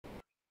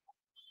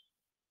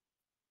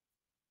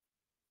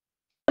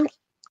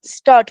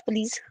Start,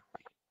 please.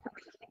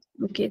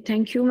 Okay,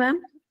 thank you,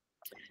 ma'am.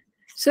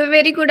 So,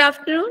 very good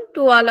afternoon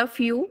to all of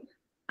you.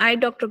 I,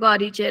 Dr.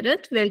 Gauri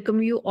Cherath,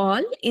 welcome you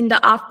all in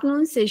the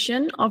afternoon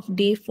session of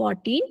day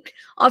 14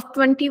 of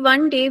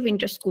 21-day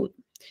winter school.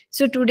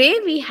 So, today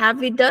we have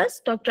with us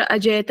Dr.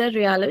 Ajayata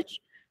Realaj,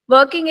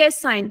 working as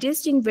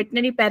scientist in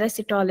veterinary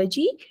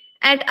parasitology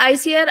at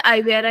ICR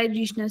IVRI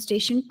Regional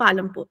Station,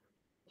 Palampur.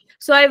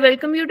 So, I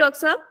welcome you,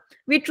 Dr. Saab.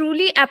 We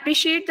truly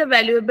appreciate the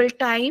valuable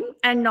time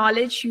and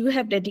knowledge you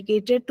have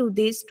dedicated to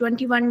this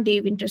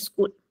 21-day winter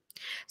school.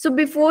 So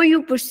before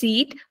you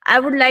proceed, I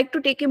would like to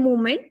take a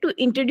moment to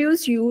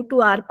introduce you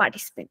to our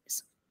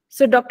participants.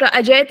 So Dr.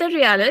 Ajayata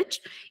Realaj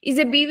is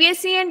a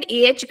BVSc and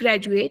AH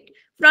graduate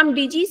from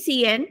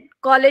DGCN,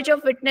 College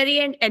of Veterinary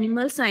and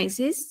Animal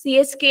Sciences,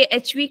 CSK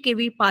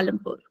HVKV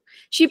Palampur.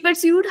 She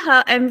pursued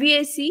her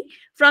MVSc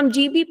from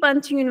GB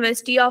Pant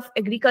University of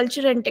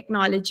Agriculture and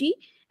Technology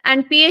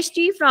and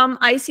PhD from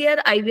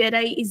ICR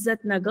IVRI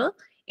Izzat Nagar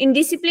in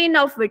discipline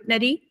of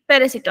veterinary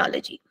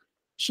parasitology.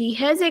 She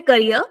has a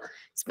career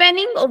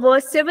spanning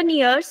over 7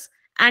 years,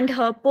 and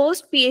her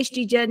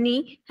post-PhD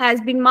journey has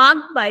been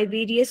marked by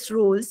various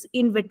roles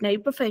in veterinary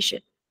profession.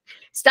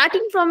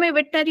 Starting from a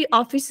veterinary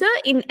officer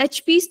in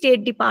HP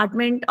State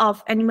Department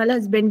of Animal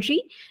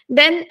Husbandry,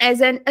 then as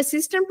an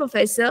assistant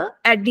professor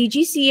at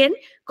DGCN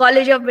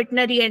College of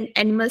Veterinary and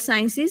Animal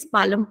Sciences,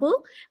 Palampur,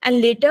 and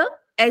later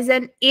as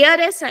an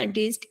ARS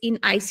scientist in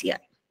ICR.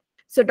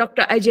 So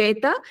Dr.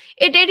 Ajayata,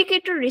 a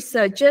dedicated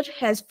researcher,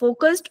 has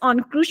focused on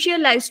crucial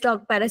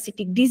livestock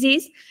parasitic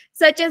disease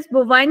such as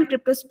bovine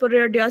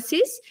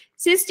cryptosporidiosis,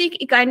 cystic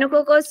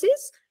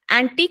echinococcosis,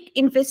 and tick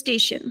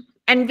infestation,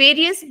 and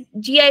various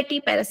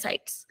GIT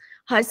parasites.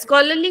 Her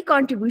scholarly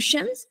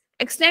contributions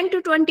extend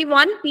to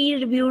 21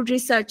 peer-reviewed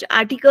research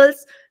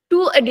articles,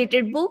 2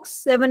 edited books,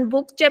 7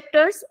 book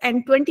chapters,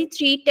 and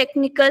 23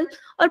 technical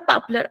or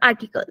popular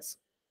articles.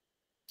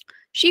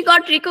 She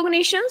got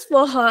recognitions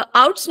for her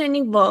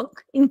outstanding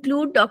work,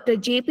 include Dr.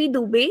 J.P.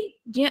 Dubey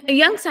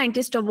Young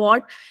Scientist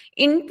Award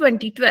in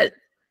 2012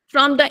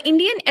 from the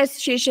Indian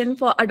Association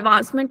for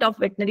Advancement of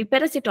Veterinary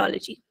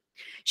Parasitology.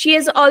 She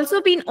has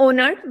also been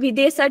honored with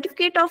a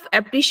certificate of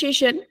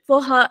appreciation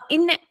for her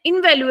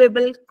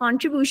invaluable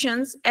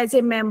contributions as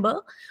a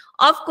member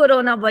of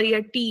Corona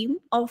Warrior team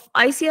of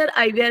ICR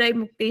IVRI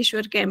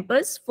Mukteshwar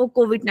campus for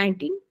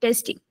COVID-19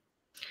 testing.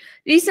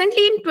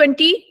 Recently, in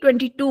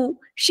 2022,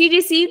 she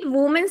received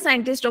Women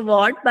Scientist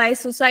Award by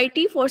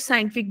Society for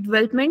Scientific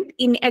Development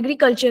in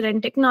Agriculture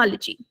and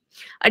Technology.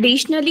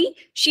 Additionally,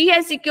 she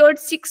has secured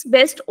 6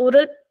 Best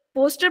Oral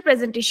Poster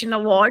Presentation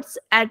Awards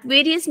at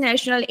various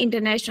national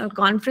international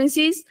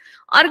conferences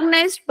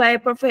organized by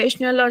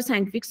professional or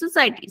scientific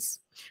societies.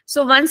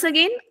 So once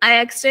again,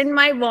 I extend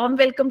my warm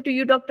welcome to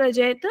you, Dr.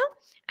 Ajayata.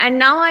 And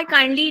now I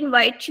kindly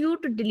invite you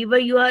to deliver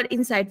your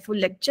insightful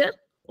lecture.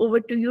 Over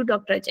to you,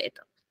 Dr.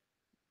 Ajayata.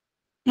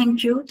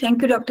 Thank you.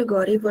 Thank you, Dr.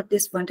 Gauri, for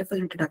this wonderful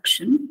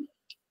introduction.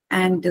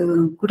 And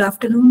good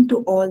afternoon to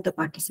all the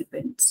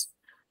participants.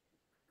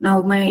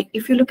 Now,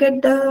 if you look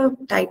at the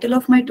title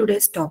of my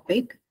today's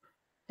topic,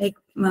 like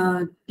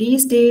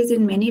these days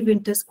in many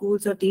winter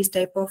schools or these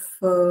type of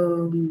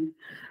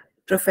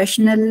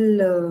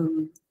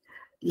professional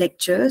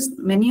lectures,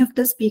 many of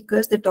the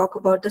speakers, they talk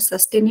about the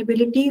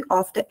sustainability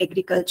of the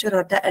agriculture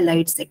or the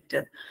allied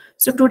sector.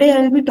 So today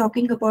I will be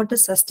talking about the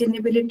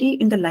sustainability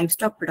in the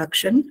livestock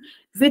production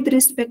with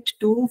respect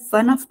to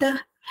one of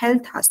the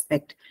health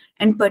aspect,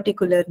 and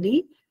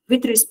particularly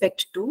with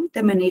respect to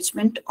the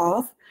management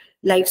of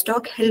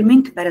livestock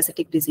helminth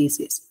parasitic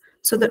diseases.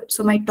 So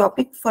my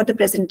topic for the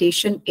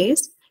presentation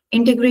is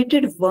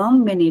integrated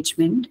worm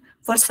management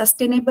for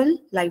sustainable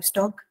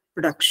livestock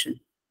production.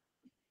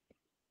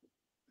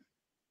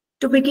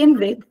 To begin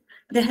with,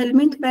 the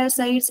helminth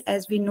parasites,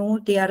 as we know,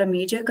 they are a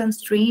major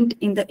constraint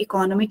in the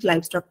economic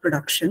livestock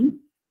production.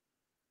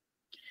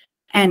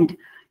 And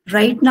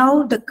right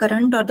now, the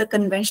current or the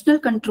conventional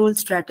control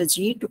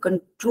strategy to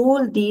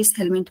control these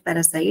helminth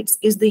parasites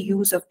is the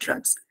use of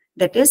drugs,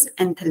 that is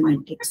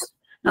anthelmintics.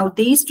 Now,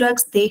 these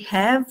drugs, they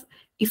have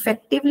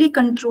effectively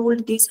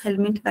controlled these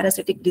helminth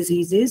parasitic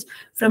diseases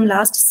from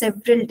last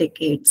several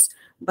decades,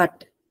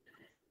 but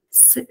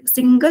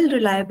single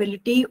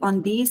reliability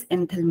on these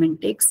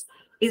anthelmintics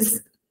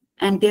is,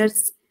 and the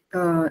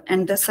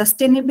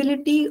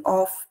sustainability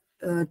of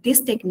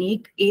this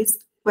technique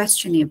is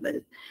questionable,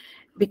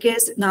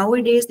 because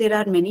nowadays there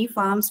are many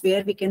farms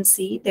where we can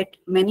see that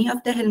many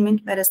of the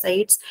helminth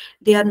parasites,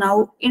 they are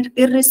now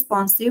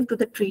irresponsive to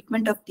the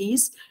treatment of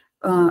these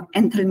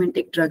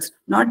anthelmintic drugs,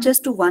 not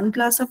just to one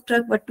class of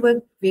drug, but to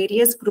a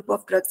various group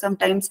of drugs,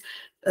 sometimes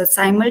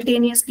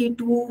simultaneously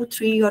 2,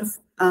 3, or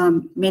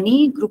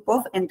many group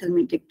of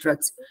anthelmintic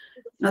drugs.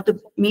 Now,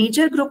 the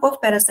major group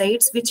of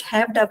parasites which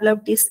have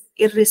developed this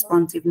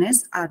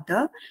irresponsiveness are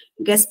the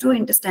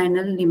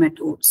gastrointestinal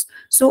nematodes.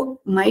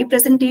 So my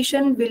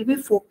presentation will be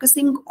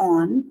focusing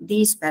on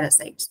these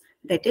parasites,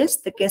 that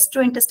is the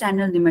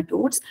gastrointestinal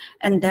nematodes,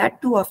 and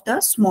that too of the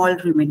small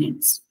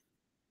ruminants.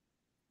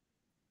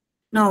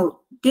 Now,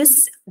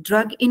 this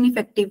drug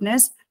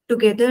ineffectiveness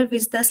together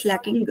with the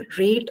slacking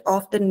rate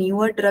of the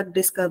newer drug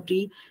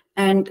discovery,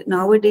 and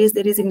nowadays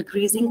there is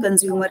increasing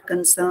consumer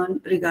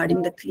concern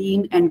regarding the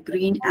clean and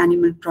green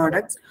animal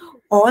products.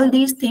 All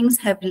these things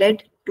have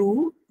led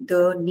to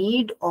the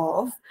need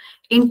of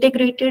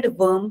integrated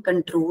worm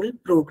control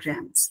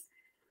programs.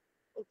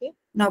 Okay.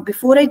 Now,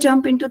 before I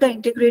jump into the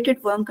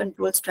integrated worm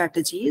control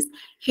strategies,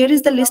 here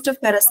is the list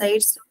of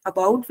parasites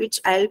about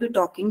which I'll be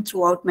talking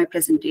throughout my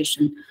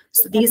presentation.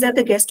 So these are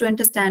the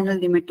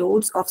gastrointestinal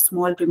nematodes of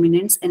small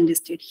ruminants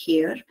enlisted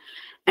here.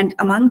 And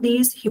among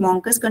these,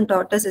 Haemonchus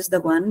contortus is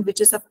the one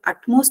which is of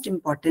utmost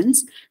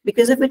importance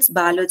because of its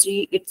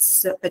biology,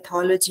 its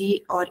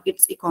pathology, or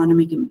its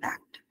economic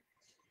impact.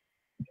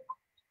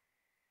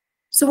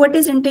 So what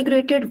is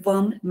integrated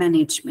worm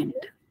management?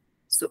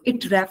 So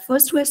it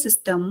refers to a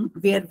system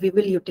where we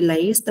will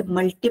utilize the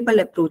multiple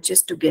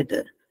approaches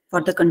together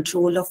for the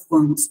control of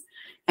worms.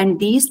 And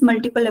these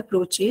multiple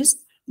approaches,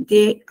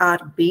 they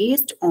are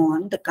based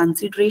on the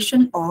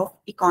consideration of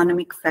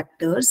economic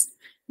factors,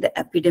 the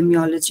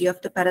epidemiology of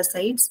the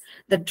parasites,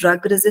 the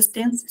drug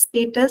resistance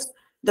status,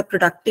 the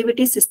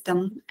productivity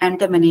system, and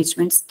the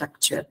management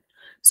structure.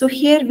 So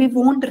here we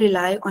won't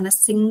rely on a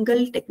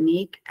single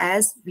technique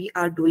as we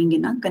are doing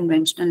in a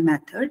conventional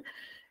method.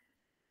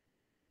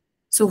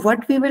 So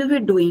what we will be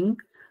doing,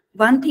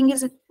 one thing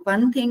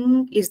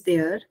is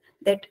there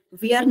that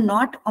we are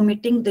not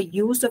omitting the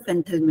use of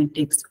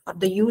anthelmintics or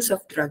the use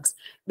of drugs,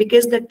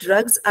 because the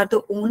drugs are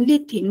the only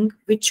thing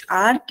which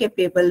are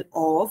capable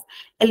of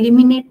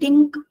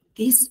eliminating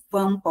this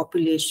worm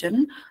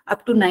population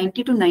up to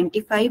 90 to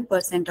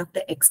 95% of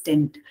the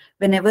extent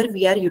whenever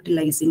we are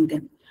utilizing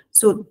them.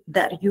 So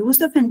the use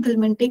of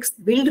anthelmintics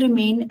will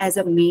remain as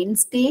a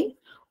mainstay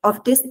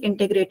of this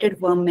integrated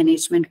worm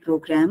management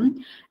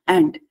program.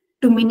 And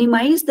to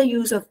minimize the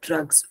use of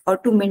drugs or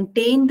to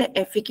maintain the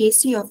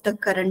efficacy of the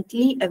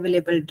currently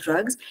available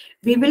drugs,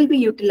 we will be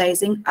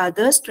utilizing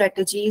other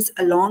strategies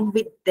along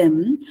with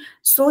them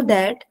so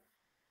that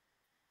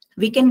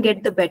we can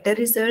get the better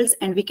results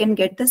and we can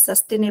get the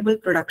sustainable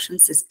production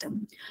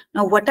system.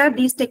 Now, what are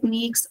these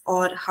techniques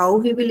or how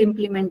we will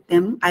implement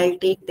them? I'll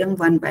take them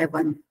one by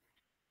one.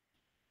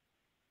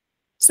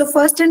 So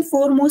first and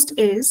foremost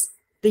is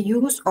the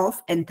use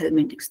of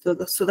anthelmintics.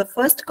 So the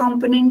first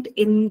component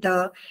in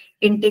the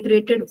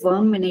integrated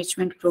worm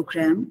management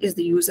program is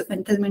the use of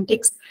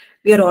anthelmintics.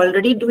 We are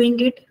already doing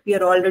it. We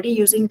are already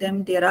using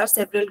them. There are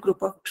several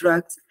group of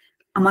drugs,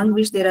 among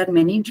which there are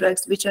many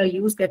drugs which are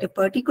used at a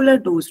particular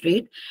dose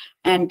rate,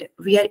 and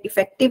we are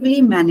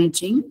effectively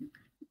managing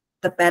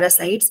the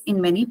parasites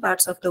in many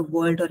parts of the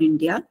world or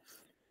India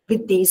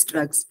with these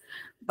drugs.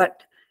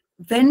 But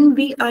when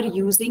we are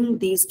using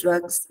these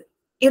drugs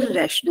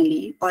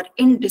irrationally or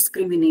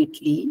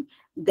indiscriminately,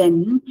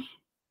 then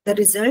the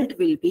result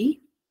will be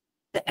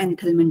the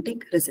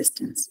anthelmintic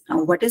resistance.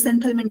 Now, what is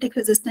anthelmintic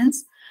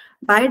resistance?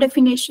 By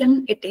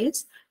definition, it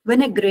is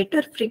when a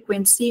greater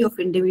frequency of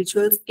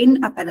individuals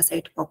in a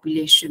parasite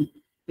population,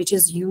 which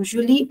is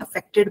usually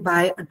affected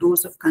by a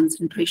dose of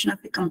concentration of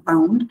a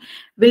compound,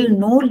 will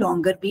no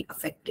longer be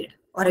affected,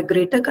 or a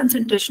greater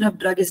concentration of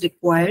drug is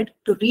required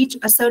to reach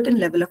a certain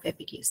level of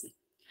efficacy.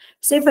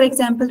 Say, for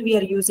example,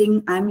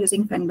 I'm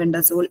using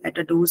fenbendazole at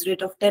a dose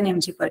rate of 10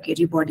 mg per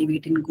kg body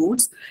weight in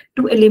goats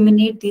to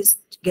eliminate these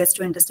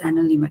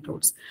gastrointestinal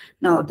nematodes.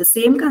 Now, the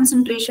same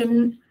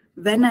concentration,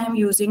 when I am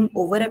using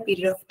over a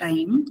period of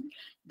time,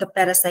 the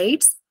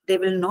parasites, they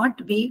will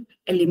not be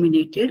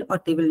eliminated or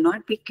they will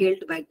not be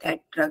killed by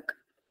that drug.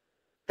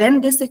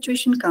 When this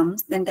situation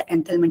comes, then the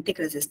anthelmintic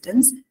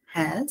resistance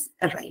has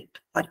arrived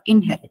or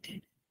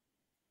inherited.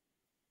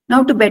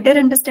 Now, to better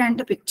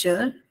understand the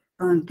picture,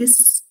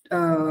 this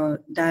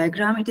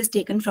diagram, it is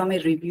taken from a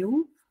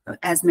review,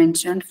 as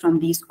mentioned from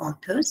these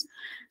authors.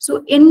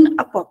 So in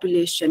a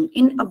population,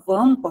 in a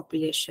worm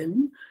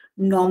population,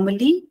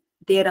 normally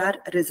there are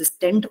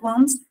resistant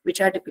worms, which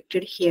are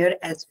depicted here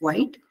as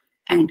white,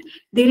 and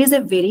there is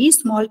a very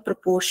small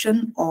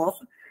proportion of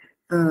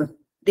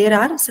there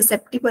are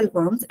susceptible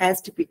worms as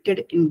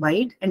depicted in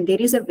white, and there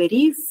is a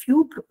very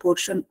few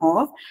proportion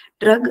of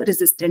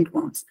drug-resistant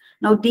worms.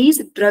 Now,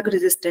 these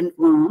drug-resistant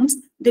worms,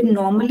 they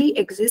normally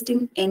exist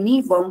in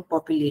any worm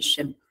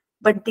population,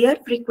 but their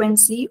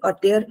frequency or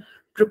their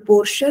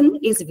proportion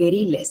is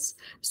very less.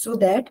 So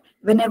that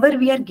whenever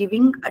we are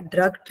giving a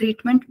drug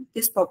treatment to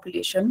this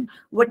population,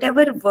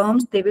 whatever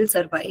worms they will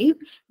survive,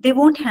 they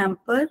won't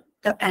hamper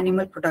the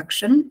animal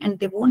production, and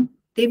they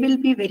will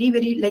be very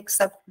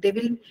they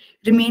will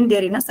remain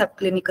there in a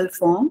subclinical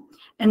form,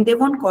 and they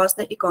won't cause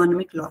the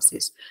economic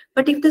losses.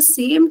 But if the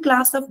same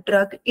class of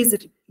drug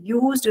is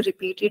used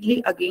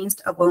repeatedly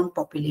against a worm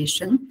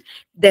population,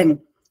 then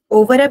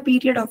over a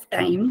period of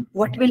time,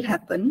 what will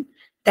happen?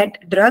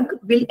 That drug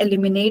will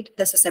eliminate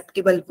the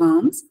susceptible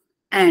worms,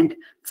 and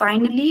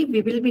finally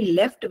we will be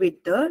left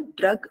with the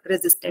drug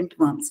resistant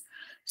worms.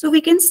 So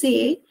we can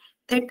say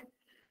that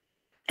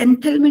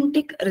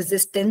anthelmintic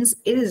resistance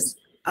is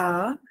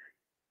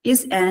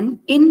an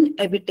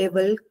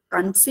inevitable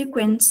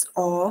consequence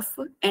of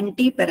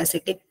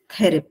anti-parasitic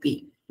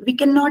therapy. We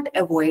cannot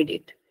avoid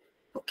it.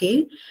 Okay.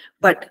 Okay,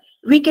 but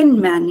we can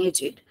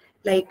manage it.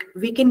 Like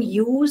we can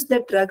use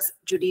the drugs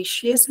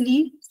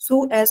judiciously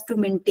so as to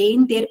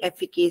maintain their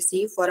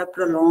efficacy for a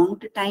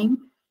prolonged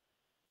time,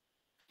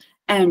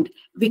 and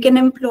we can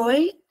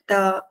employ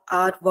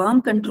our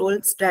worm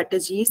control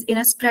strategies in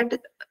a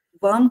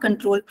worm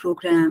control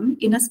program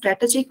in a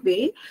strategic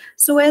way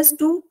so as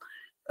to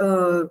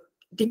uh,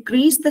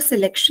 decrease the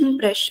selection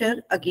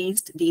pressure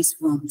against these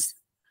worms.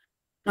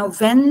 Now,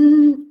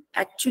 when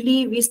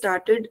actually we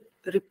started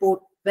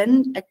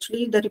when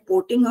actually the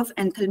reporting of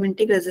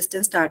anthelmintic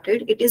resistance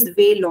started, it is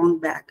way long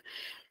back.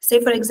 Say,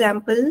 for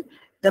example,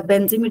 the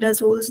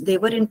benzimidazoles, they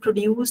were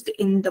introduced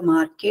in the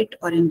market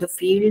or in the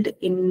field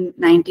in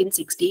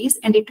 1960s,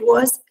 and it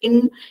was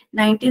in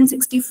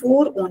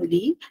 1964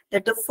 only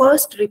that the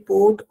first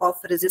report of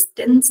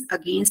resistance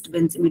against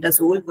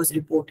benzimidazole was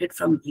reported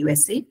from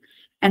USA,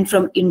 and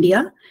from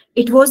India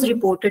it was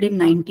reported in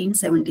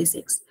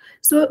 1976.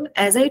 So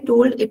as I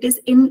told, it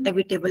is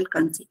inevitable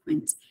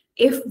consequence.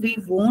 If we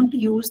won't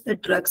use the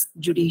drugs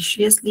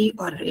judiciously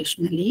or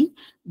rationally,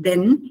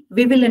 then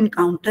we will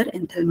encounter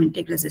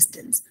enthelmintic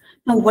resistance.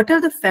 Now, what are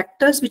the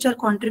factors which are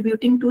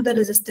contributing to the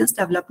resistance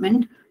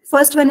development?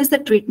 First one is the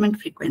treatment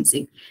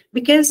frequency,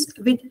 because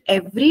with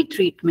every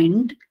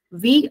treatment,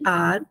 we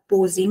are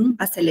posing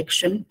a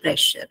selection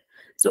pressure.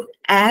 So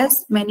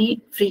as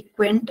many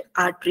frequent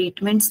our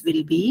treatments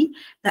will be,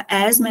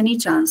 as many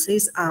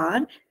chances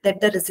are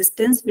that the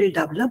resistance will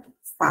develop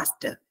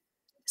faster.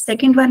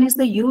 Second one is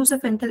the use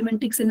of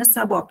anthelmintics in a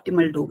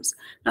suboptimal dose.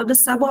 Now, the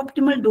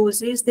suboptimal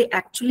doses, they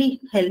actually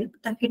help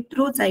the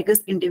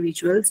heterozygous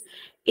individuals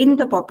in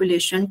the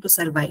population to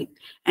survive.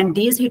 And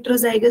these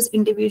heterozygous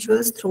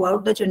individuals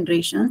throughout the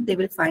generations, they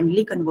will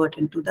finally convert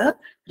into the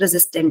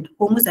resistant,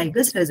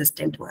 homozygous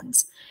resistant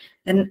ones.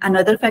 Then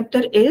another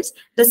factor is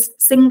the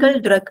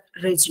single drug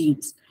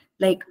regimes.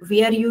 Like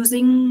we are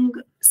using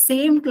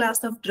same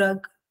class of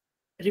drug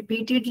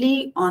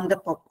repeatedly on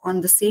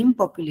the same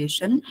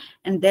population,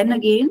 and then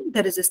again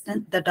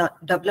the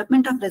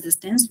development of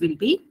resistance will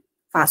be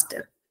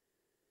faster.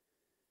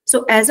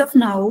 So as of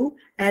now,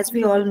 as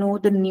we all know,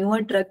 the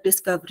newer drug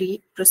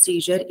discovery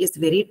procedure is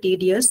very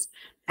tedious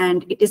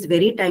and it is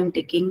very time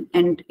taking,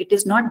 and it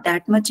is not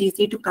that much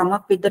easy to come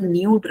up with the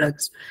new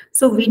drugs.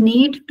 So we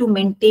need to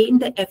maintain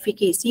the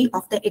efficacy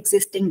of the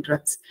existing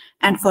drugs,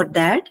 and for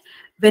that,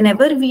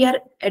 whenever we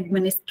are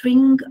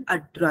administering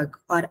a drug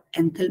or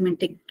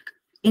anthelmintic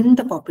in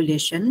the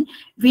population,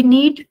 we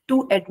need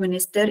to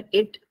administer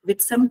it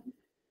with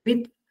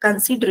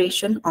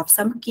consideration of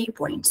some key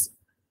points.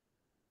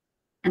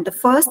 And the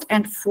first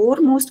and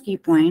foremost key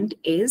point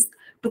is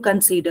to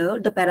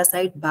consider the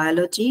parasite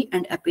biology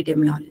and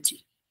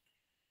epidemiology.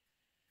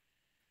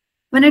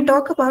 When I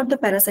talk about the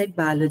parasite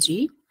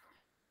biology,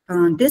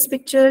 this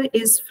picture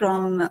is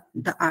from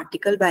the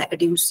article by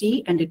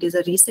Adusi, and it is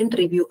a recent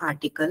review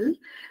article.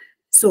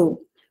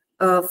 So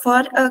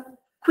for a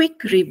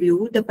quick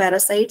review, the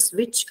parasites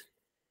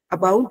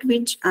about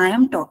which I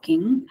am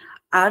talking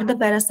are the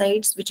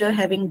parasites which are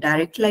having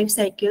direct life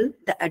cycle.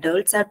 The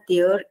adults are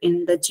there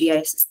in the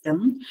GI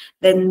system.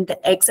 Then the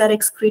eggs are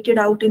excreted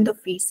out in the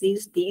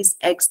feces. These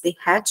eggs, they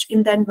hatch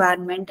in the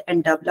environment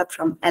and develop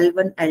from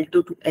L1, L2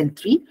 to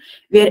L3,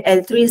 where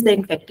L3 is the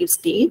infective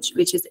stage,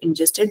 which is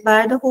ingested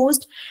by the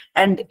host,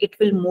 and it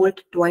will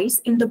molt twice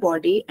in the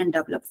body and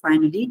develop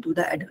finally to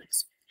the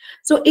adults.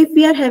 So if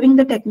we are having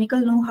the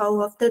technical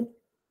know-how of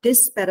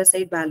this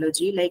parasite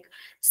biology, like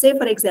say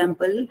for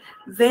example,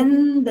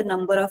 when there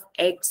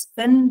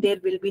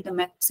will be the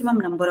maximum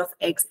number of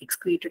eggs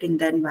excreted in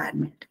the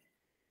environment.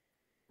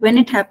 When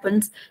it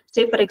happens,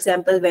 say for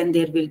example, when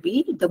there will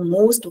be the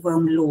most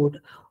worm load,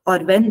 or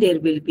when there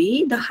will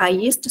be the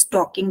highest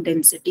stocking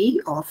density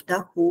of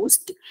the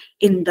host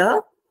in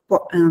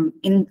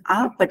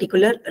a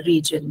particular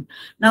region.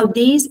 Now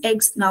these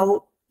eggs,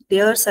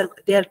 their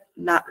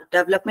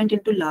development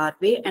into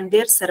larvae and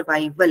their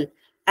survival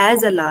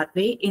as a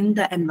larvae in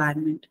the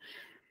environment.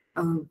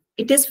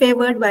 It is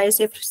favored by,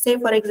 say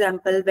for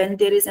example, when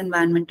there is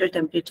environmental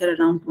temperature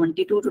around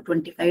 22 to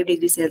 25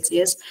 degrees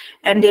Celsius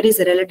and there is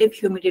a relative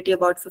humidity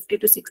about 50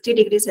 to 60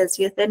 degrees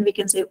Celsius, then we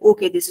can say,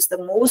 okay, this is the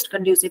most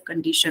conducive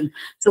condition.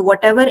 So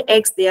whatever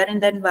eggs they are in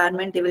the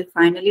environment, they will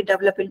finally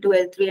develop into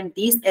L3, and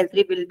these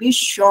L3 will be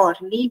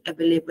surely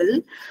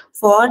available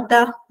for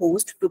the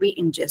host to be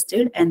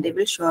ingested, and they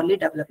will surely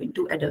develop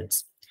into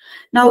adults.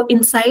 Now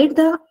inside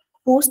the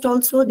host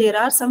also, there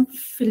are some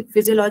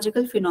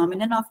physiological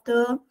phenomenon of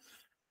the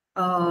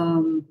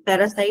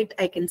parasite,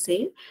 I can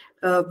say,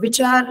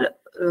 which are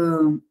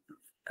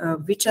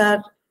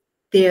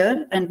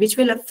there and which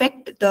will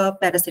affect the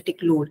parasitic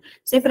load.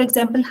 Say for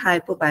example,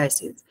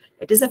 hypobiosis.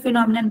 It is a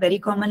phenomenon very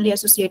commonly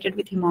associated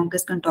with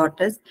Haemonchus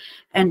contortus,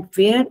 and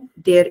where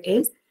there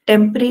is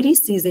temporary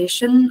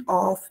cessation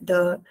of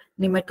the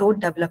nematode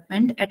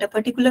development at a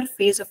particular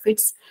phase of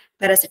its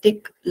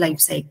parasitic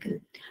life cycle.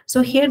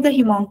 So here the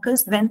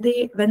Haemonchus, when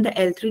the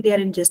L3 they are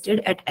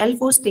ingested at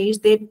L4 stage,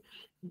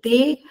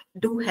 they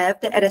do have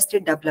the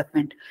arrested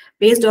development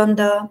based on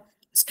the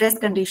stress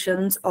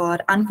conditions or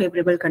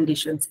unfavorable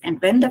conditions. And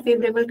when the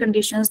favorable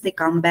conditions, they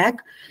come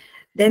back,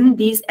 then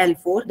these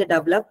L4, they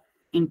develop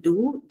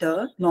into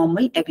the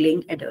normal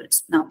egg-laying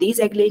adults. Now, these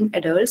egg-laying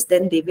adults,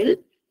 then they will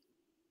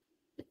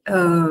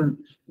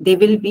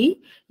be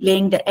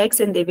laying the eggs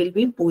and they will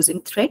be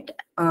posing threat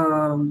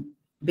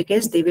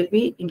because they will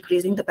be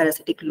increasing the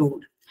parasitic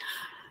load.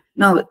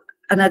 Now,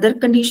 another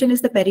condition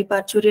is the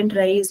periparturient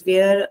rise,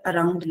 where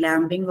around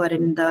lambing or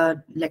in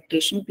the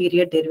lactation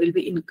period, there will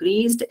be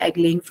increased egg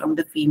laying from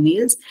the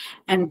females.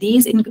 And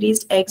these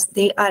increased eggs,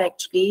 they are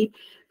actually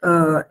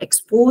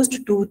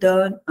exposed to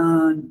the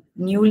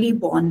newly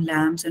born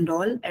lambs and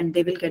all, and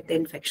they will get the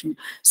infection.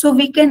 So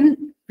we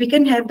can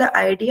have the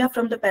idea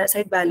from the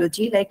parasite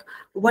biology, like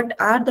what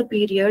are the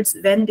periods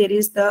when there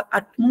is the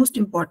utmost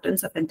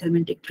importance of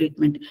anthelmintic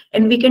treatment,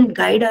 and we can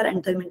guide our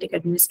anthelmintic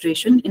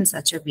administration in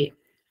such a way.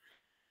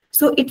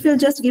 So it will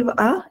just give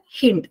a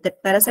hint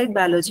that parasite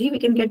biology, we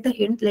can get the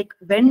hint like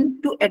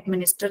when to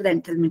administer the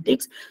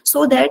anthelmintics,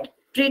 so that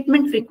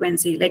treatment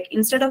frequency, like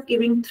instead of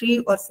giving 3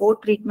 or 4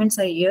 treatments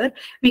a year,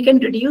 we can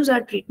reduce our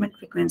treatment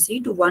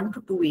frequency to 1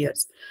 to 2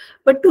 years.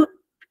 But to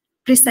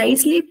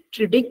precisely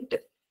predict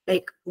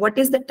like what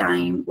is the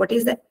time, what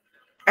is the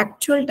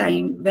actual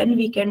time when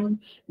we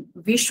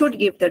should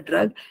give the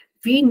drug,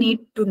 we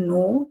need to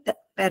know the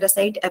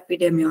parasite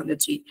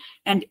epidemiology.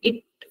 And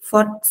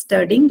for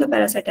studying the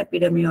parasite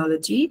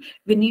epidemiology,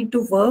 we need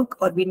to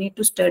work, or we need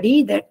to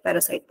study that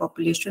parasite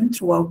population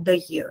throughout the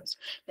years.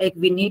 Like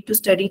we need to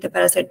study the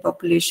parasite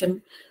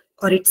population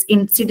or its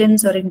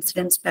incidence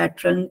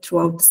pattern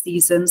throughout the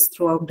seasons,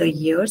 throughout the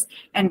years.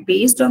 And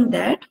based on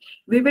that,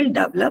 we will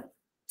develop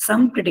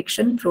some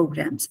prediction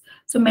programs.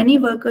 So many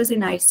workers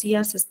in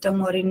ICR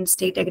system or in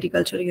state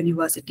agricultural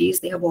universities,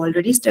 they have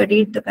already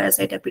studied the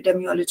parasite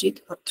epidemiology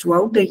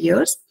throughout the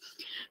years,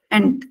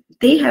 and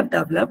they have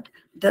developed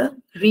the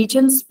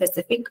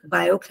region-specific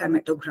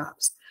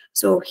bioclimatographs.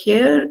 So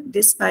here,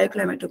 this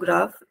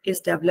bioclimatograph is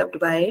developed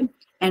by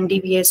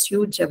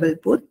NDVSU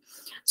Jabalpur.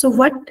 So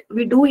what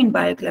we do in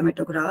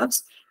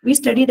bioclimatographs, we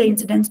study the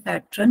incidence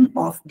pattern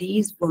of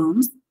these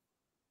worms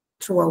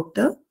throughout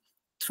the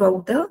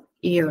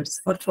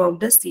years or throughout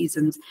the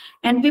seasons,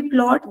 and we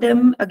plot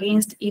them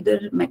against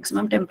either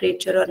maximum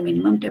temperature or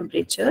minimum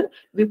temperature.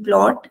 We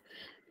plot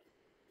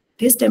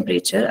this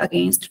temperature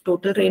against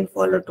total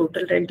rainfall or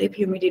total relative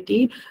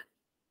humidity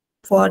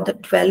for the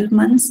 12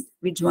 months.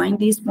 We join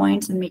these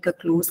points and make a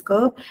closed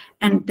curve,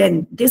 and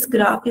then this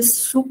graph is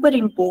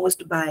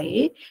superimposed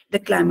by the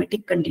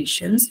climatic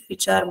conditions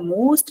which are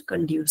most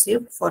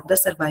conducive for the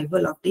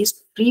survival of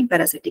these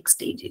pre-parasitic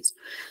stages.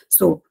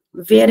 So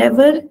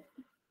wherever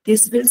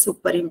this will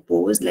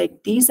superimpose,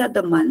 like these are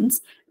the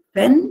months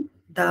when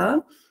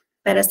the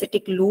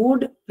parasitic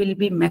load will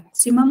be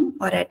maximum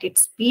or at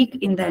its peak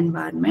in the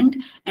environment,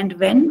 and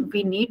when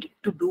we need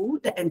to do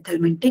the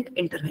anthelmintic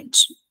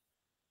intervention.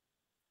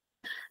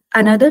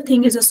 Another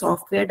thing is a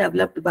software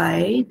developed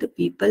by the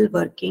people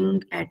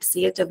working at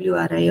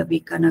CHWRI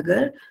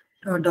Abhikanagar,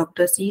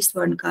 Dr. C.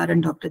 Swarnkar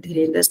and Dr.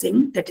 Dhirendra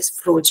Singh, that is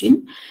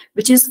Frogin,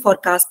 which is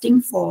forecasting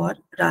for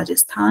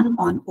Rajasthan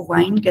on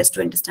ovine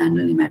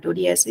gastrointestinal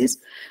nematodiasis.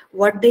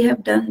 What they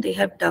have done, they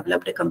have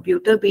developed a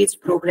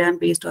computer-based program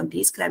based on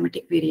these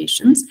climatic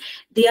variations.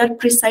 They are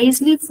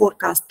precisely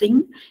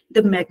forecasting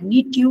the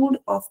magnitude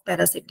of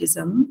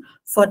parasitism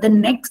for the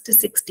next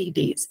 60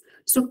 days.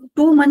 So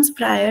 2 months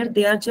prior,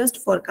 they are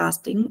just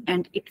forecasting,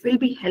 and it will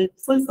be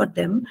helpful for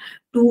them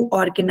to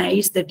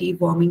organize the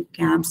deworming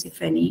camps,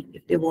 if any,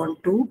 if they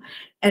want to.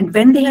 And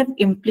when they have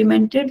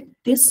implemented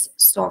this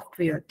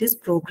software, this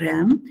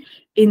program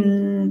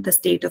in the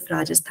state of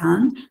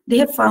Rajasthan, they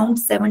have found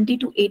 70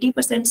 to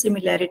 80%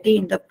 similarity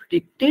in the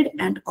predicted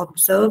and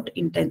observed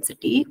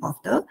intensity of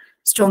the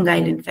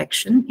strongyle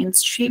infection in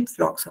sheep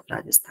flocks of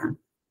Rajasthan.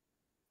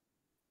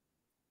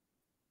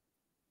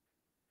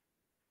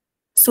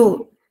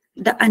 So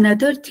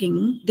another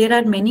thing, there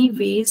are many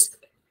ways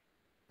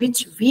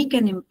which we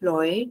can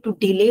employ to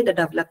delay the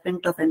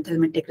development of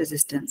anthelmintic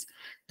resistance.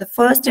 The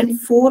first and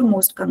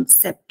foremost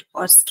concept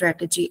or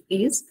strategy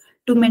is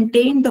to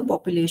maintain the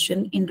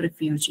population in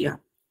refugia.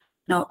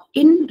 Now,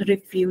 in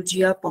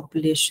refugia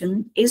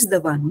population is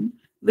the one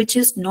which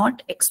is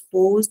not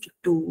exposed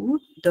to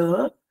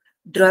the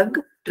drug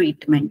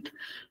treatment.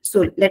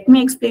 So let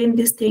me explain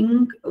this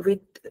thing with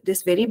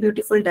this very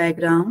beautiful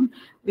diagram,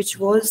 which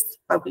was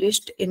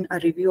published in a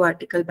review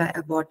article by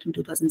Abbott in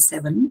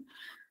 2007.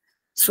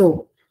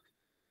 So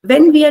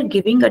when we are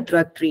giving a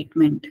drug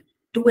treatment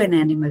to an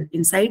animal,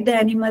 inside the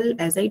animal,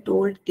 as I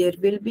told, there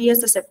will be a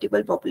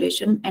susceptible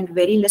population and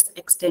very less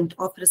extent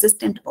of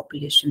resistant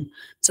population.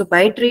 So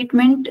by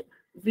treatment,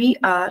 we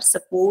are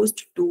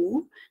supposed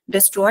to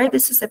destroy the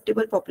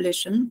susceptible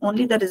population,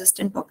 only the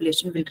resistant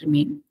population will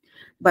remain.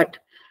 But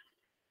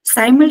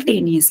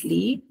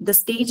simultaneously, the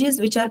stages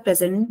which are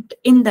present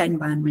in the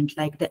environment,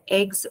 like the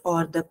eggs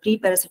or the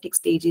pre-parasitic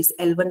stages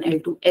L1,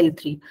 L2,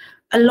 L3,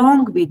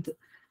 along with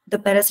the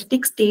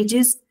parasitic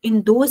stages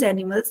in those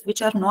animals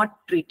which are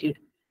not treated,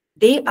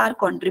 they are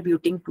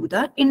contributing to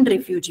the in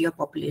refugia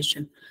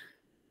population.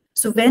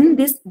 So when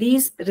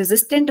these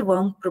resistant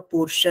worm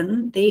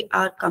proportion, they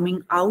are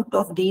coming out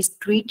of these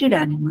treated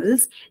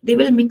animals, they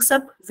will mix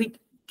up with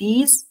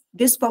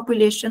this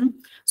population.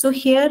 So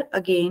here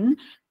again,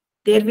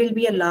 there will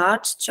be a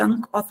large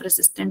chunk of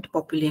resistant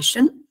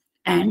population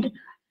and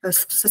a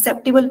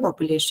susceptible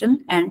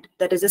population, and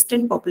the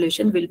resistant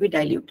population will be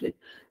diluted.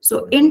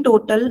 So in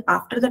total,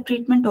 after the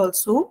treatment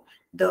also,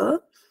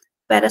 the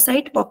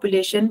parasite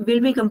population will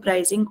be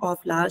comprising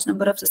of large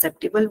number of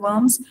susceptible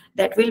worms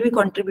that will be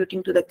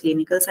contributing to the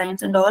clinical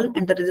signs and all,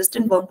 and the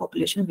resistant worm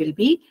population will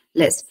be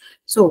less.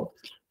 So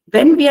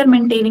when we are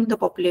maintaining the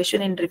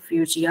population in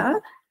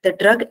refugia, the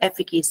drug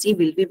efficacy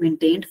will be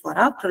maintained for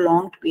a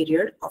prolonged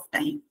period of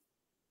time.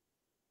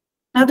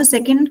 Now, the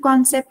second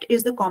concept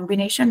is the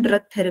combination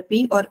drug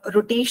therapy or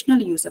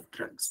rotational use of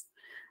drugs.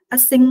 A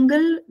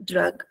single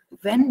drug,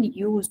 when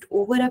used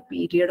over a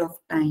period of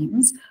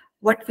times,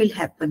 what will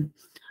happen?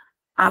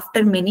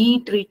 After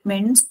many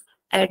treatments,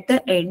 at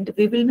the end,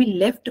 we will be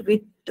left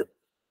with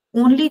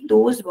only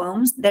those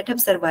worms that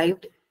have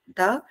survived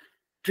the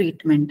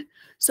treatment.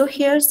 So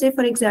here, say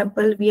for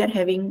example, we are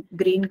having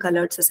green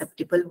colored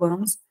susceptible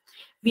worms.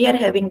 We are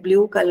having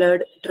blue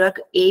colored drug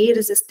A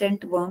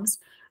resistant worms,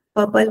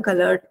 purple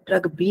colored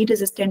drug B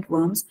resistant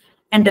worms,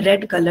 and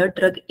red colored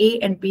drug A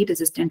and B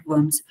resistant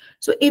worms.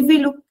 So if we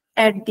look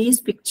at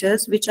these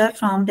pictures, which are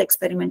from the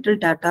experimental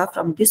data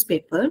from this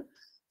paper,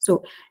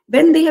 so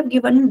when they have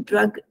given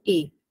drug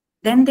A,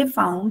 then they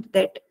found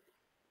that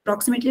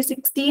approximately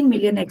 16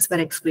 million eggs were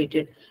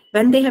excreted.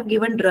 When they have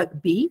given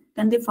drug B,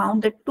 then they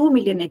found that 2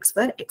 million eggs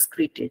were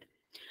excreted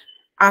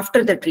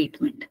after the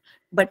treatment.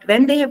 But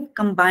when they have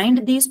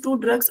combined these two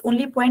drugs,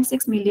 only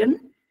 0.6 million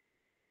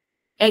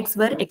eggs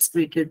were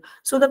excreted.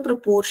 So the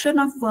proportion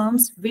of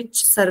worms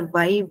which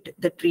survived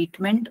the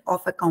treatment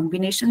of a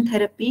combination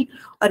therapy,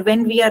 or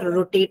when we are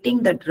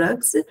rotating the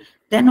drugs,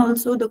 then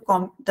also the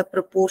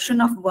proportion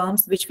of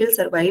worms which will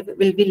survive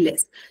will be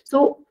less.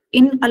 So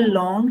in a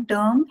long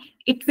term,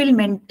 it will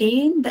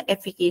maintain the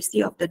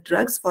efficacy of the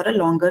drugs for a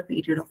longer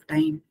period of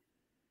time.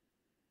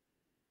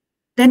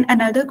 Then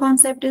another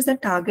concept is the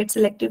target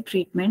selective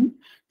treatment.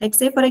 Like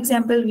say, for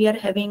example, we are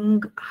having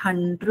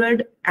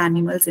 100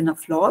 animals in a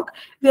flock.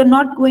 We are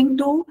not going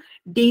to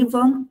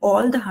deworm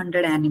all the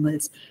 100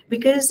 animals,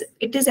 because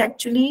it is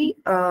actually,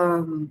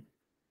 as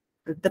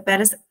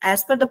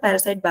per the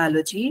parasite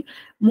biology,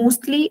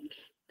 mostly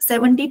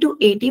 70 to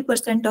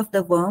 80% of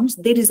the worms,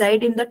 they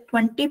reside in the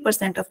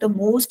 20% of the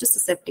most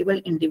susceptible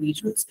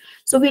individuals.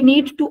 So we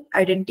need to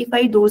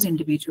identify those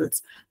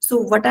individuals. So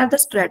what are the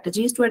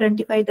strategies to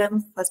identify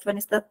them? First one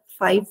is the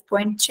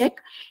 5-point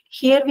check.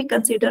 Here we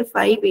consider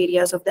 5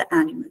 areas of the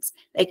animals.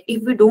 Like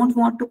if we don't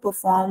want to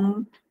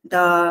perform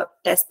the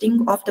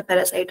testing of the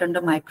parasite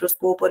under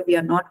microscope, or we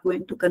are not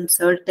going to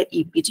consult the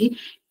EPG,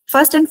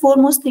 first and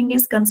foremost thing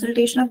is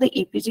consultation of the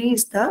EPG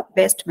is the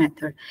best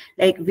method.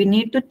 Like we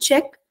need to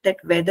check that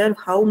whether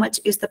how much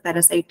is the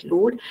parasite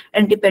load,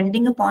 and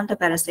depending upon the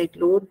parasite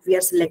load, we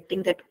are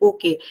selecting that,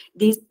 okay,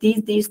 these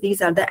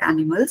are the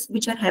animals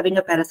which are having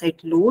a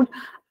parasite load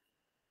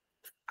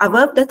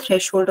above the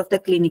threshold of the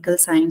clinical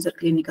signs or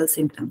clinical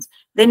symptoms.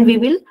 Then we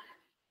will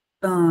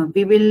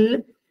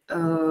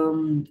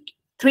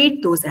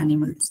treat those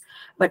animals.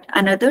 But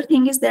another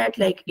thing is that,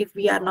 like, if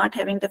we are not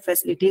having the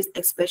facilities,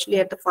 especially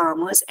at the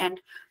farmers, and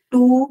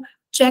to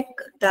check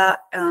the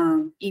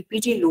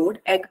EPG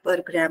load, egg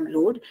per gram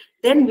load,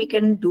 then we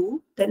can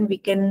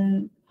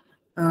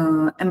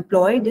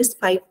employ this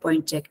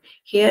 5-point check.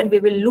 Here we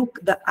will look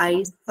the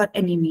eyes for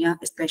anemia,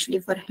 especially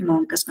for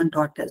Haemonchus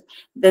contortus,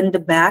 then the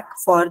back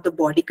for the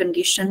body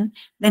condition,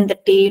 then the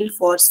tail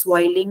for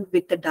swelling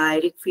with the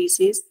diarrheic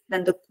feces,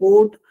 then the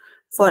coat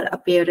for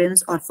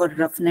appearance or for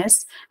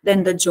roughness,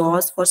 then the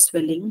jaws for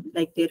swelling,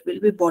 like there will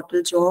be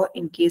bottle jaw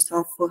in case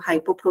of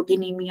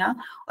hypoproteinemia,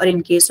 or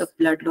in case of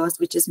blood loss,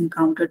 which is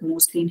encountered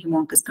mostly in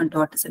Haemonchus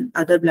contortus and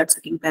other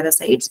blood-sucking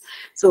parasites.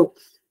 So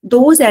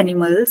those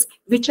animals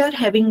which are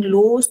having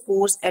low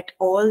scores at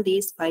all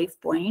these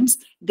 5 points,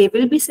 they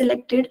will be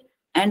selected,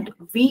 and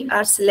we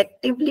are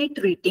selectively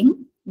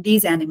treating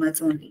these animals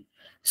only.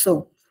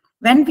 So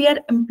when we are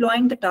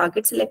employing the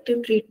target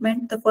selective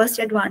treatment, the first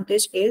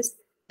advantage is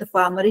the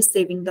farmer is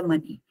saving the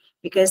money,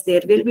 because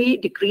there will be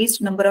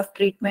decreased number of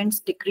treatments,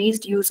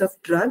 decreased use of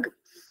drug.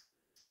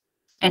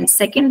 And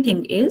second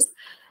thing is,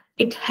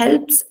 it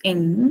helps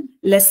in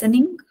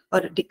lessening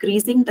or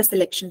decreasing the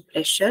selection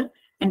pressure,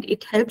 and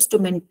it helps to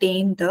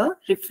maintain the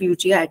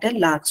refugia at a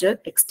larger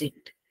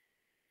extent.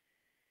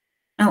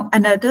 Now,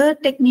 another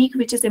technique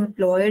which is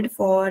employed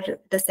for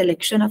the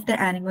selection of the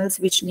animals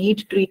which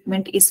need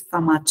treatment is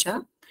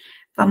FAMACHA.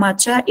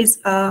 FAMACHA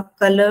is a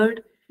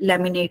colored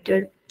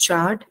laminated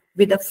chart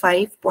with a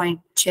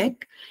 5-point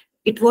check.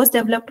 It was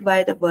developed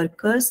by the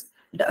workers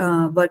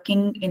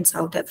working in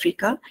South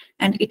Africa,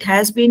 and it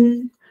has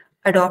been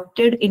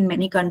adopted in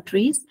many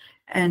countries.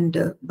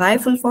 And by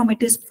full form,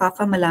 it is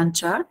Fafa-Malan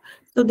chart.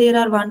 So there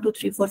are 1, 2,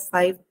 3, 4,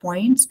 5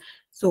 points.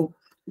 So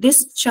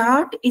this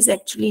chart is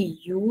actually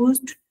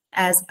used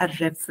as a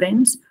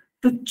reference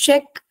to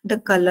check the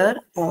color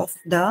of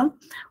the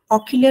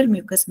ocular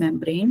mucous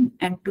membrane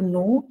and to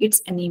know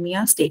its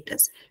anemia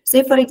status.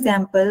 Say, for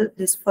example,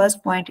 this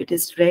first point, it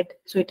is red,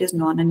 so it is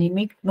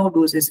non-anemic, no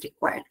dose is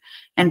required.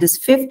 And this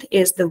fifth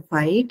is the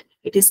white,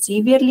 it is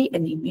severely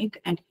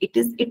anemic and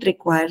it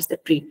requires the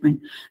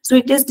treatment. So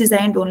it is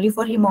designed only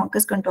for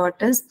Haemonchus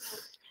contortus.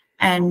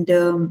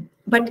 And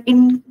but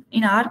in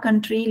our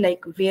country,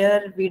 like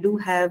where we do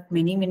have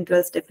many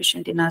minerals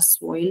deficient in our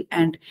soil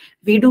and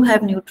we do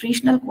have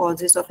nutritional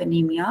causes of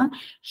anemia,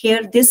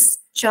 here this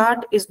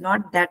chart is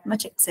not that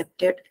much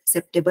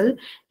acceptable.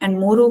 And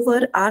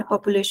moreover, our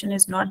population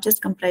is not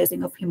just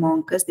comprising of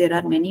Haemonchus. There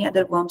are many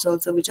other worms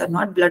also which are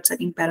not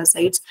blood-sucking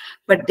parasites,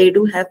 but they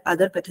do have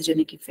other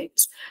pathogenic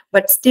effects.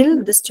 But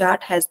still, this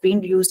chart has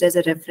been used as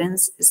a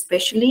reference,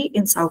 especially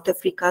in South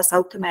Africa,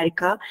 South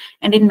America,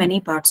 and in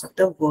many parts of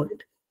the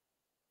world.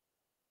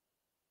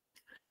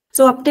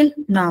 So up till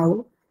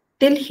now,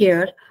 till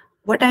here,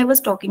 what I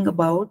was talking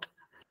about,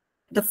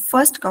 the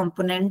first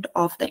component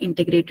of the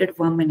integrated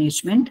worm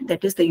management,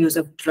 that is the use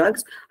of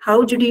drugs,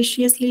 how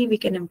judiciously we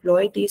can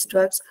employ these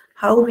drugs,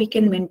 how we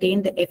can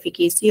maintain the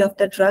efficacy of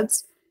the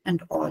drugs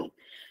and all.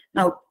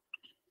 Now,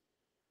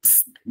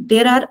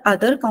 there are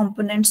other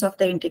components of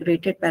the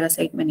integrated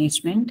parasite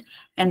management,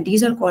 and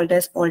these are called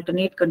as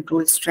alternate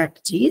control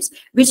strategies,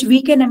 which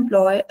we can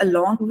employ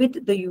along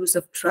with the use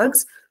of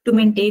drugs to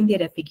maintain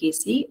their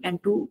efficacy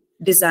and to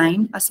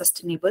design a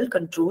sustainable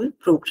control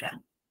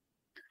program.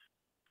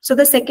 So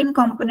the second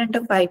component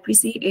of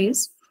IPC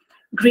is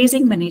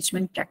grazing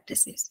management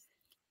practices.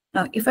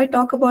 Now, if I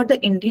talk about the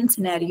Indian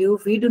scenario,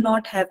 we do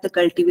not have the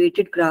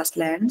cultivated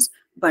grasslands,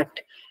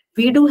 but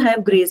we do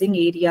have grazing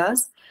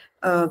areas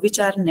which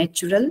are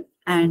natural,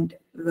 and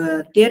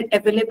their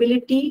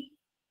availability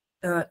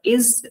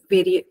is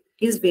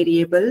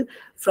variable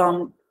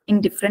from in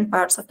different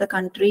parts of the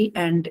country,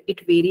 and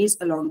it varies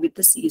along with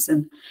the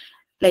season.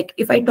 Like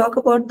if I talk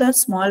about the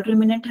small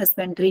ruminant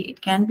husbandry,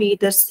 it can be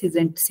either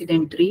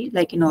sedentary,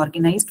 like in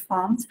organized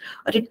farms,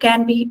 or it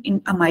can be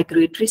in a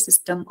migratory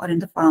system or in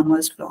the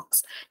farmers'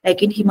 flocks.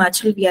 Like in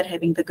Himachal, we are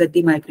having the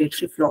Gaddi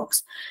migratory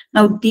flocks.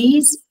 Now,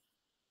 these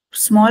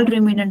small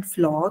ruminant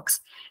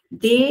flocks,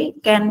 their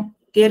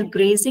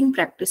grazing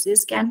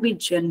practices can be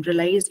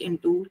generalized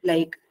into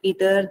like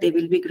either they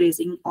will be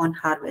grazing on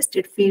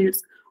harvested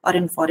fields or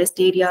in forest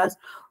areas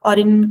or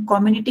in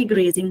community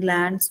grazing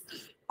lands,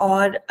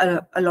 or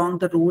along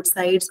the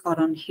roadsides or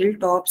on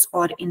hilltops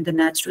or in the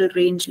natural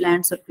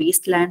rangelands or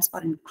wastelands or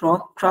in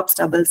crop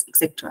stubbles,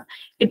 etc.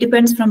 It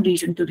depends from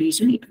region to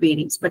region, it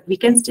varies, but we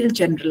can still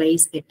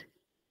generalize it.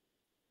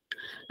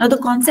 Now, the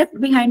concept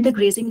behind the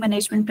grazing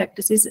management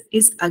practices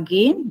is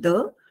again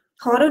the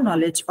thorough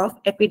knowledge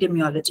of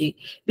epidemiology,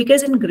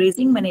 because in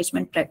grazing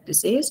management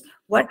practices,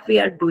 what we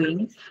are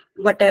doing,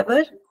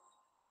 whatever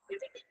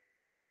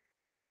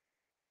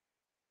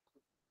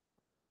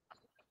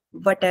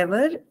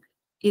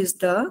is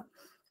the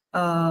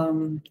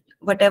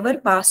whatever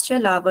pasture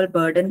larval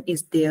burden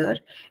is there,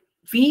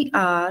 we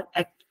are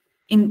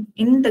in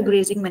the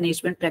grazing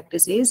management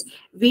practices,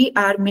 we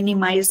are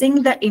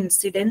minimizing the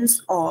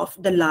incidence of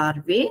the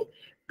larvae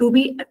to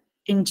be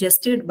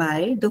ingested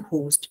by the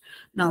host.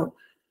 Now,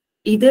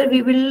 either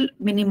we will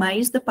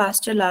minimize the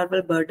pasture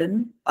larval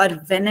burden, or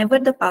whenever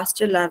the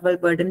pasture larval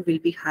burden will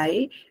be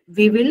high,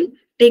 we will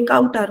take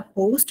out our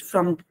host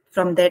from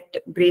that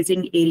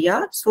grazing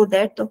area so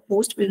that the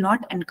host will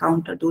not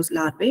encounter those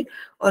larvae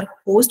or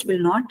host will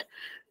not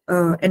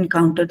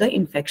encounter the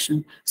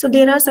infection. So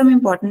there are some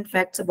important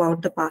facts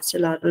about the pasture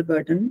larval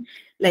burden,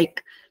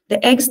 like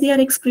the eggs, they are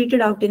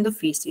excreted out in the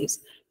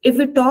feces. If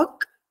we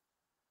talk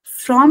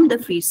from the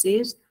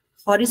feces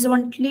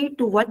horizontally,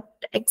 to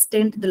what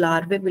extent the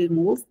larvae will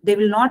move, they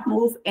will not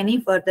move any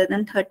further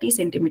than 30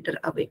 centimeters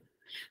away.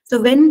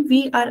 So when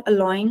we are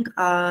allowing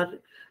our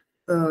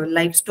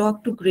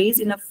livestock to graze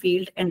in a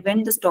field, and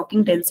when the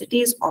stocking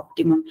density is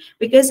optimum,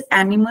 because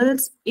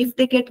animals, if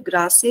they get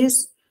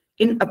grasses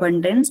in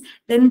abundance,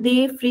 then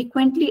they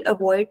frequently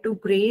avoid to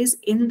graze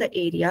in the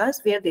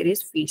areas where there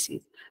is feces.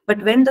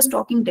 But when the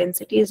stocking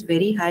density is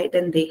very high,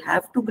 then they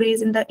have to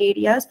graze in the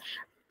areas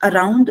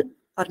around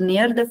or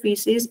near the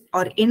feces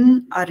or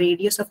in a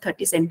radius of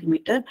 30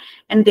 centimeters,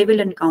 and they will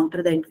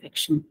encounter the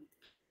infection.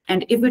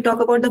 And if we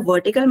talk about the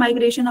vertical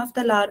migration of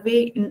the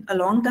larvae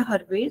along the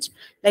herbage,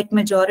 like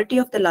majority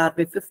of the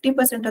larvae,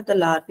 50% of the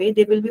larvae,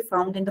 they will be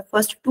found in the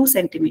first 2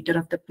 centimeters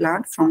of the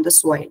plant from the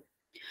soil.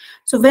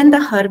 So when the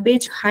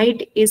herbage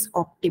height is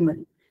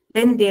optimal,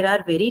 then there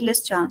are very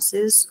less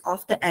chances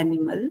of the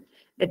animal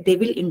that they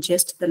will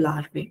ingest the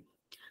larvae.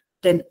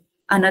 Then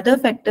another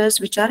factors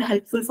which are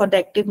helpful for the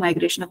active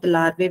migration of the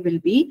larvae will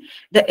be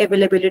the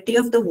availability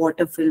of the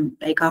water film.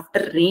 Like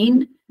after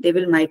rain, they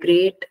will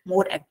migrate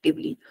more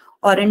actively,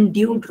 or in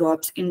dew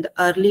drops in the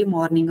early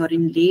morning or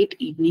in late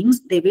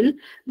evenings, they will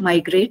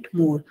migrate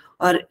more.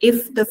 Or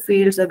if the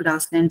fields or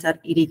grasslands are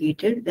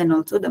irrigated, then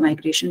also the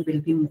migration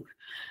will be more.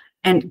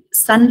 And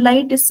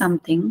sunlight is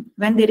something,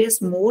 when there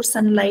is more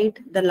sunlight,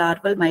 the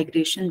larval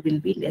migration will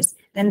be less,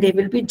 then they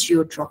will be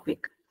geotropic.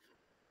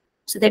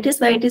 So that is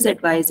why it is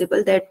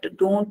advisable that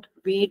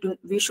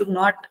we should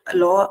not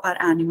allow our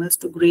animals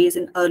to graze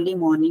in early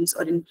mornings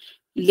or in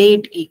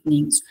late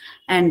evenings.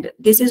 And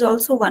this is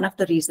also one of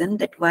the reasons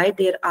that why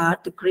there are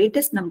the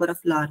greatest number of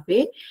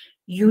larvae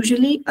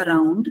usually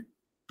around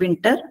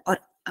winter or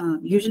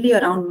usually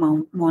around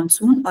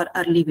monsoon or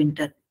early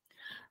winter.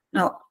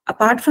 Now,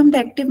 apart from the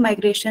active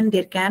migration,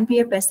 there can be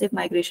a passive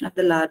migration of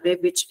the larvae,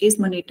 which is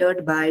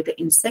monitored by the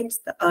insects,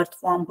 the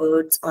earthworm,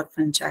 birds, or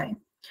fungi.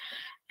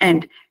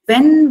 And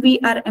when we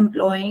are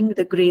employing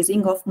the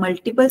grazing of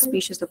multiple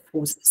species of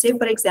hosts, say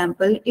for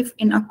example, if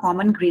in a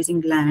common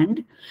grazing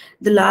land,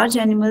 the large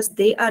animals,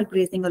 they are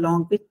grazing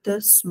along with the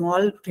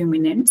small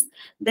ruminants,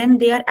 then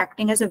they are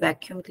acting as a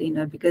vacuum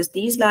cleaner, because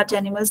these large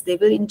animals, they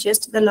will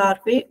ingest the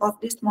larvae of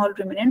the small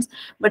ruminants,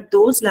 but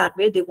those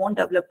larvae, they won't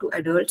develop to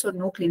adults or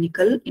no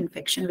clinical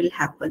infection will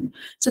happen.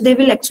 So they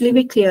will actually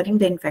be clearing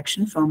the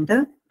infection from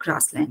the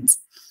grasslands.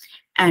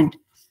 And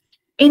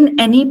in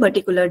any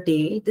particular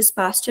day, this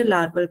pasture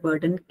larval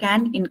burden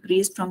can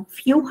increase from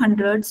few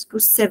hundreds to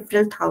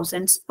several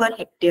thousands per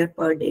hectare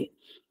per day.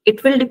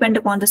 It will depend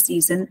upon the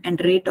season and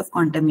rate of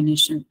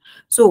contamination.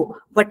 So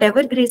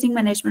whatever grazing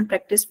management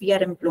practice we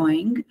are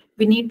employing,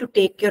 we need to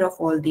take care of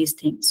all these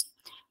things.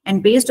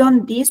 And based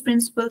on these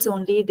principles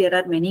only, there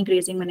are many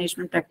grazing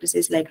management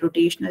practices like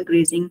rotational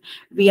grazing.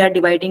 We are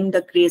dividing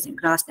the grazing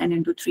grassland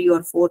into 3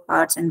 or 4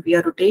 parts, and we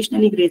are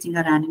rotationally grazing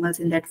our animals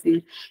in that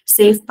field.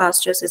 Safe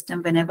pasture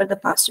system, whenever the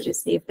pasture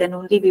is safe, then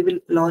only we will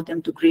allow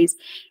them to graze.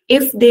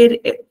 If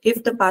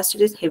the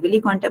pasture is heavily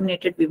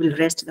contaminated, we will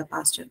rest the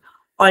pasture.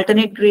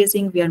 Alternate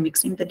grazing, we are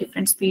mixing the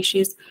different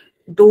species,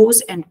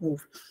 doze and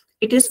move.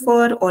 It is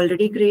for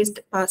already grazed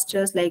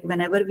pastures, like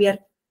whenever we are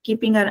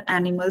keeping our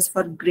animals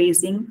for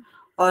grazing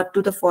or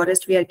to the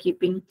forest, we are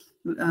keeping,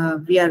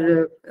 we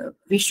are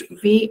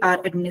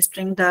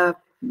administering the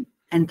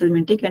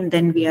anthelmintic, and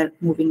then we are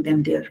moving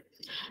them there.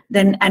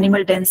 Then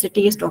animal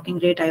density, stocking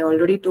rate, I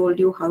already told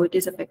you how it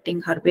is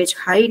affecting herbage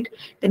height.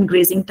 Then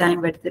grazing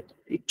time, where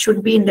it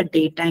should be in the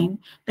daytime.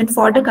 Then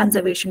fodder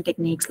conservation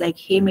techniques like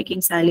hay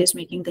making, silage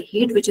making, the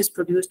heat which is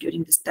produced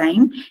during this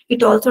time,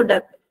 it also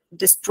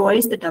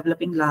destroys the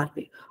developing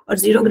larvae. Or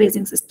zero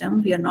grazing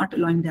system, we are not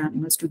allowing the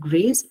animals to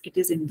graze. It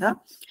is in the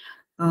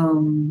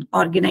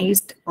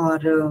organized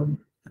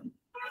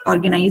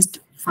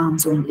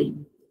farms only.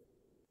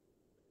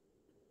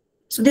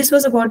 So this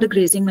was about the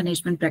grazing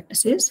management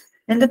practices.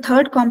 Then the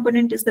third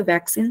component is the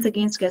vaccines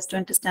against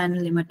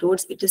gastrointestinal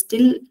nematodes. It is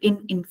still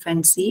in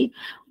infancy,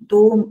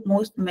 though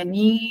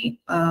many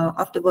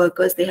of the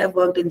workers, they have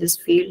worked in this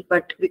field,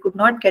 but we could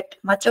not get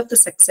much of the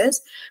success.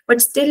 But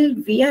still,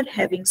 we are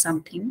having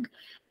something.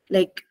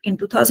 Like in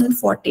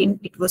 2014,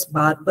 it was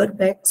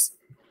Barberbex,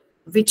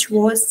 which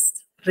was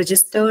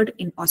registered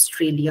in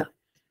Australia,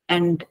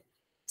 and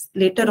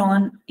later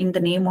on, in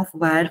the name of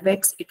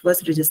Wirevex, it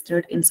was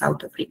registered in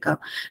South Africa.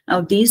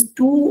 Now, these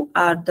two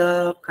are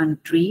the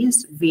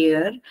countries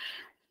where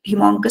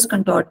Haemonchus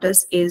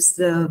contortus is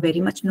very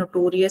much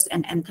notorious,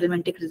 and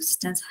anthelmintic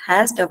resistance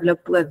has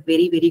developed to a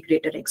very, very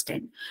greater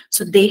extent.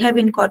 So they have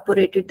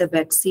incorporated the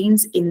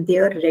vaccines in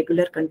their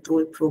regular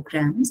control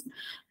programs.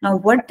 Now,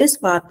 what this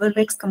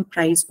Barbervex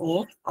comprise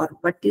of, or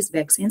what these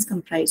vaccines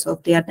comprise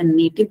of, they are the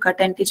native gut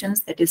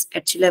antigens, that is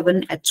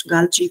H11,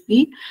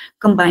 HGAL-GP,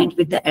 combined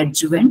with the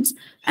adjuvants,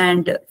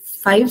 and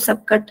 5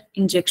 subcut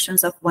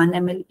injections of 1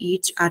 ml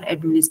each are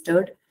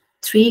administered,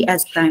 3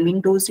 as priming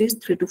doses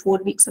 3 to 4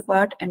 weeks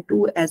apart, and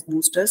 2 as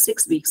boosters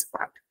 6 weeks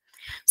apart.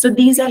 So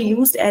these are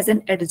used as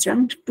an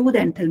adjunct to the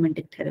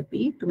anthelmintic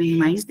therapy to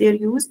minimize their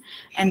use,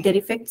 and their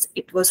effects,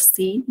 it was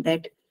seen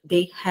that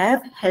they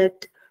have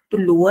helped to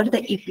lower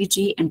the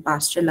EPG and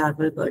pasture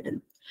larval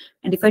burden.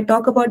 And if I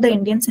talk about the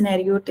Indian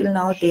scenario, till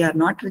now they are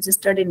not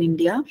registered in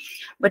India,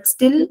 but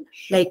still,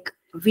 like,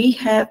 we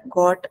have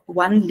got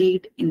one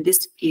lead in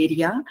this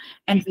area,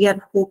 and we are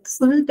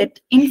hopeful that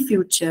in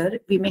future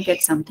we may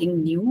get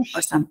something new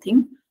or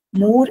something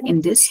more in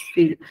this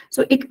field.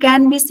 So it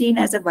can be seen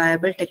as a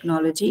viable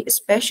technology,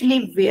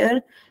 especially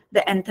where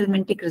the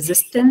anthelmintic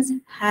resistance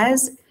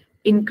has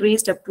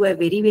increased up to a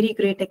very, very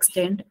great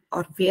extent,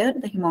 or where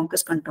the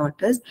Haemonchus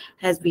contortus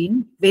has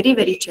been very,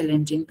 very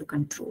challenging to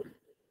control.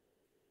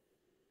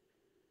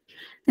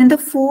 Then the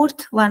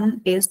fourth one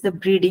is the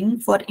breeding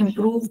for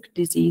improved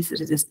disease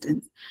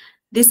resistance.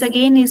 This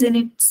again is in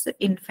its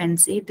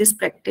infancy, this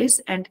practice,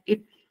 and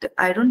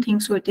I don't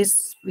think so it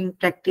is being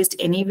practiced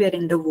anywhere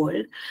in the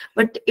world,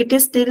 but it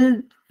is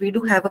still, we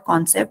do have a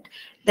concept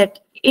that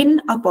in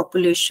a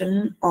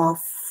population of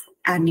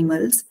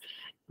animals,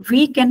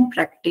 we can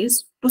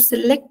practice to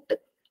select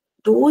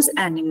those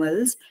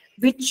animals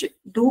which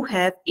do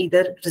have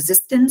either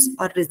resistance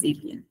or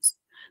resilience.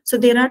 So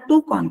there are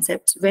two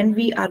concepts when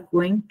we are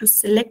going to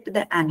select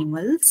the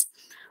animals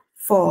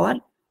for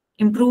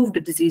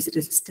improved disease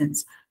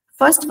resistance.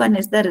 First one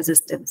is the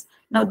resistance.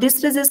 Now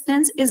this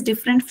resistance is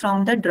different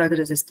from the drug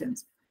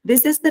resistance.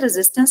 This is the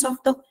resistance of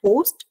the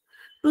host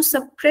to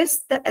suppress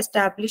the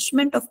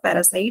establishment of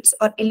parasites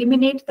or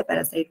eliminate the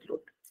parasite load.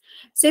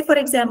 Say for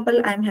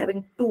example, I'm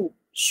having 2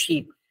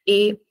 sheep,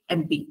 A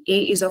and B.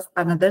 A is of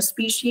another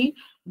species,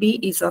 B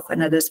is of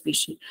another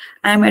species.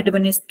 I am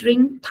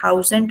administering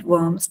 1,000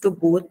 worms to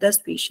both the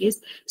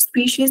species.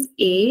 Species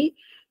A,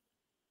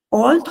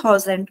 all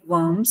 1,000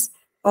 worms,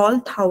 all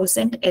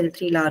 1,000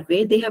 L3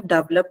 larvae, they have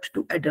developed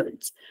to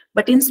adults.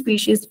 But in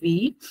species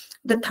B,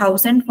 the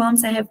 1,000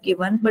 worms I have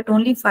given, but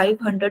only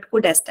 500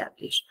 could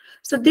establish.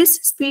 So this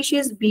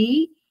species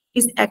B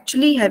is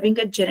actually having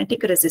a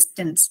genetic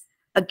resistance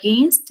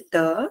against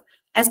the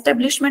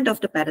establishment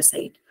of the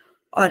parasite.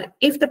 Or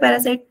if the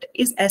parasite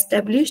is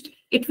established,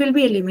 it will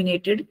be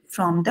eliminated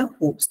from the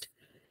host.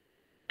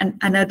 And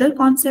another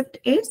concept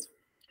is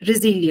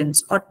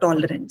resilience or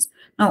tolerance.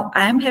 Now,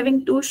 I am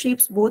having two sheep,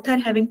 both are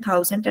having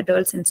 1,000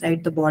 adults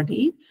inside the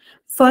body.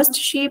 First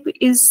sheep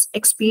is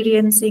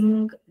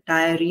experiencing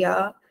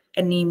diarrhea,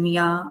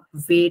 anemia,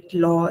 weight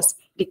loss,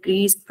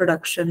 decreased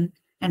production,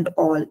 and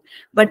all.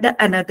 But the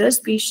another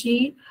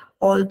species,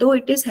 although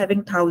it is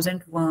having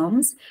 1,000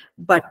 worms,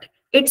 but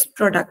its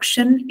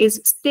production is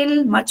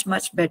still much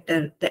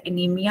better. The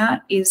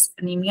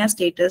anemia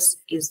status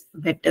is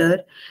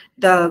better,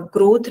 the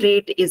growth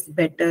rate is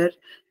better,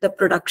 the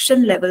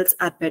production levels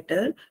are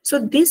better. So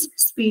this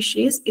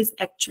species is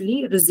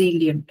actually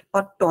resilient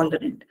or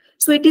tolerant,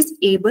 so it is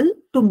able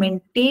to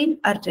maintain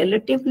a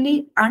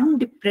relatively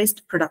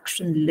undepressed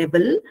production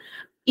level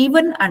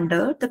even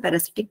under the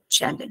parasitic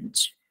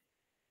challenge.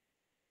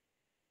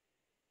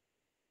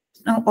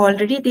 Now,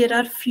 already there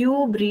are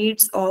few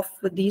breeds of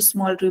these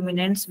small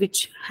ruminants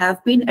which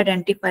have been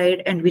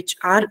identified and which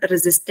are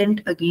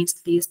resistant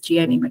against these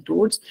GI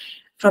nematodes.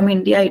 From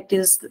India, it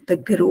is the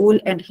Garol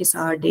and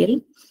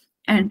Hisardale,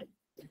 and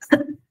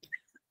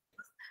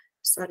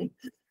sorry,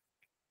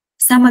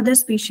 some other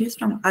species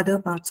from other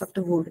parts of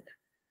the world.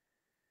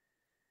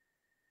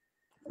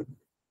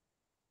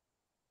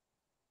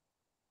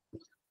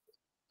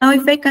 Now,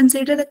 if I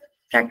consider the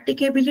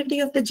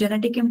practicability of the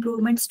genetic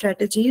improvement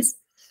strategies,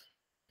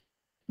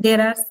 there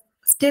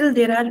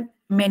are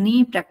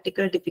many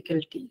practical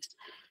difficulties.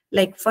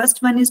 Like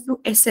first one is to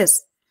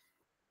assess.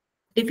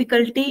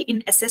 Difficulty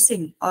in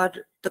assessing or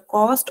the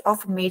cost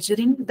of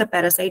measuring the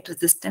parasite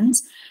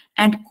resistance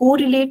and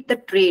correlate the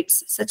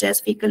traits such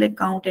as fecal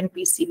count and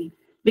PCV.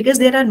 Because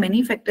there are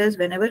many factors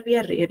whenever we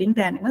are rearing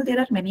the animal,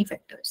 there are many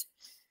factors.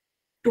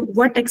 To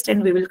what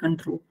extent we will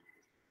control.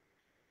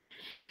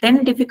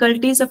 Then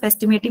difficulties of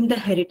estimating the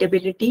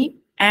heritability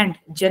and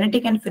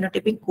genetic and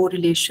phenotypic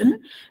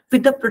correlation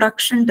with the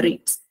production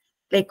rates.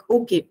 Like,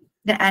 okay,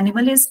 the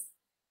animal is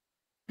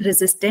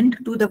resistant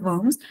to the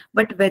worms,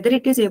 but whether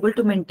it is able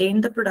to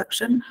maintain the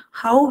production,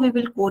 how we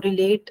will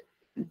correlate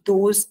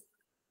those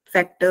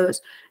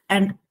factors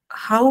and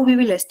how we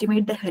will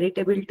estimate the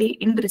heritability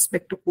in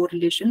respect to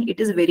correlation, it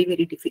is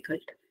very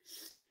difficult.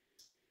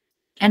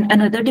 And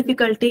another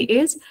difficulty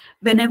is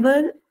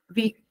whenever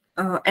we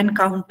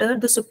encounter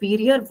the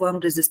superior worm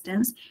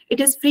resistance, it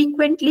is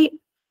frequently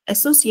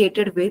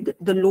associated with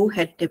the low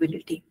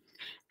heritability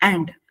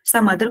and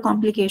some other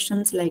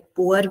complications like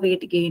poor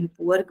weight gain,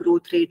 poor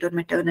growth rate, or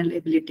maternal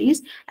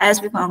abilities,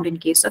 as we found in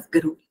case of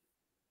Guru.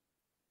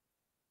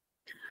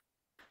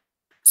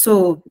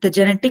 So the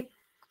genetic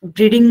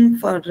breeding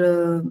for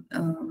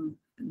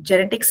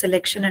genetic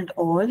selection and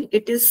all,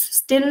 it is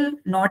still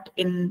not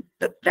in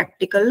the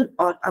practical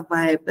or a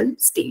viable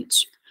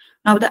stage.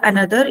 Now, the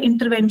another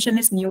intervention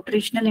is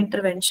nutritional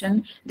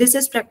intervention. This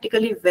is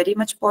practically very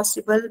much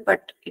possible,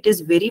 but it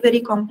is very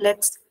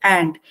complex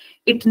and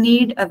it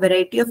need a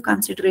variety of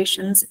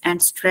considerations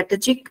and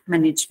strategic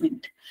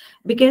management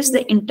because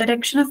the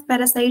interaction of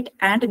parasite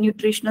and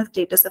nutritional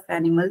status of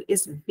animal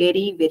is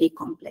very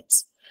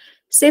complex.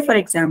 Say, for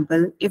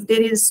example, if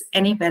there is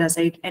any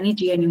parasite, any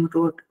GI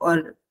nematode,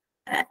 or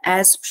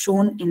as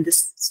shown in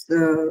this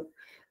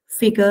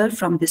figure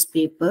from this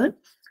paper,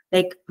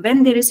 like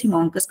when there is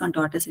Haemonchus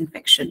contortus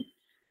infection,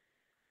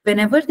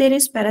 whenever there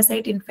is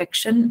parasite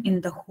infection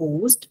in the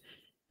host,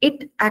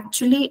 it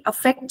actually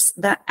affects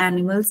the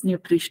animal's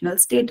nutritional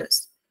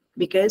status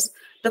because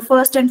the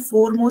first and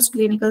foremost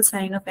clinical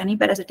sign of any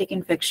parasitic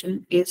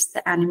infection is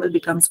the animal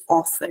becomes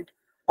off-fed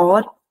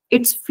or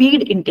its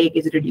feed intake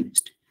is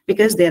reduced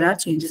because there are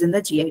changes in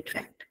the GI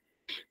tract.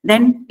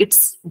 Then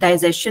its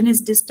digestion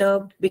is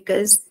disturbed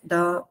because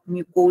the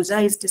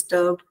mucosa is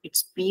disturbed,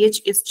 its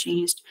pH is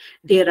changed,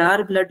 there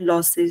are blood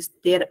losses,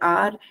 there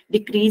are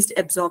decreased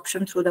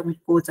absorption through the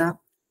mucosa,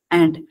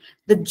 and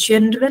the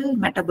general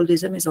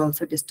metabolism is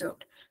also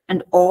disturbed.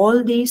 And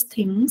all these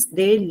things,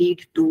 they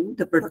lead to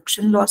the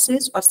production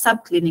losses or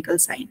subclinical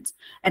signs.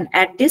 And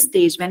at this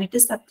stage, when it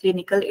is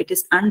subclinical, it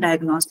is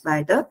undiagnosed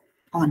by the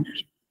owner.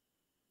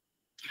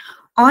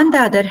 On the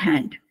other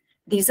hand,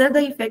 these are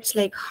the effects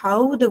like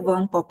how the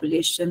worm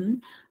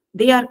population,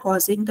 they are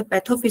causing the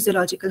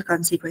pathophysiological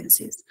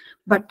consequences.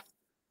 But,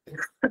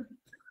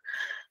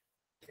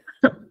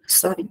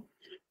 sorry,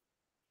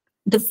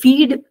 the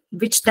feed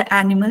which the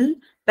animal,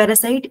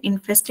 parasite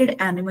infested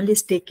animal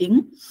is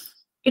taking,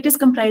 it is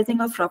comprising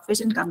of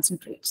roughage and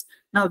concentrates.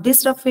 Now,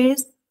 this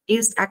roughage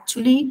is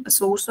actually a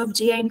source of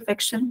GI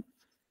infection.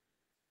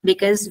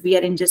 because we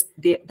are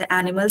the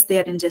animals, they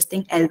are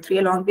ingesting L3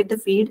 along with the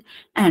feed,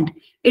 and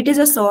it is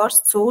a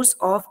source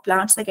of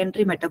plant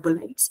secondary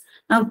metabolites.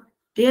 Now,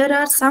 there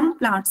are some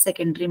plant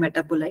secondary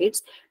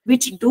metabolites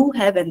which do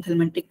have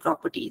enthelmintic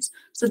properties.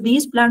 So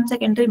these plant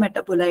secondary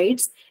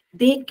metabolites,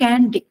 they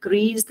can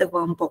decrease the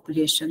worm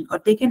population, or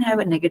they can have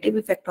a negative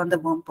effect on the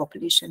worm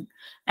population.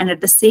 And at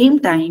the same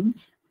time,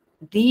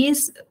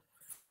 these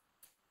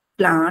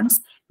plants,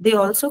 they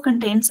also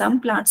contain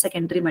some plant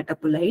secondary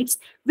metabolites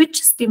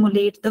which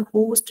stimulate the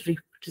host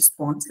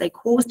response, like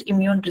host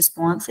immune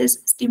response is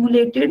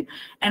stimulated,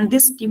 and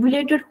this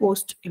stimulated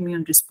host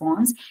immune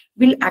response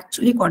will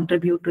actually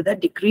contribute to the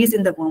decrease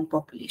in the worm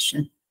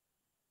population.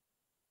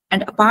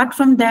 And apart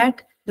from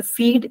that, the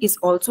feed is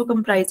also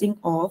comprising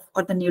of,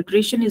 or the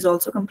nutrition is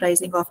also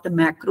comprising of, the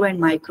macro and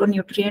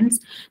micronutrients.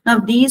 Now,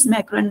 these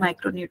macro and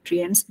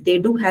micronutrients, they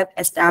do have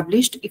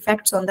established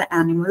effects on the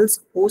animal's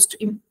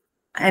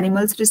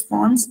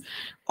response,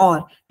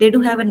 or they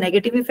do have a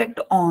negative effect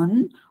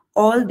on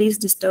all these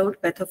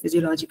disturbed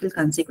pathophysiological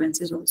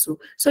consequences also.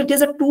 So it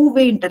is a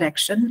two-way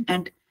interaction,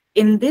 and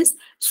in this,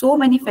 so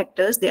many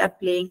factors, they are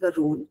playing a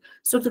role.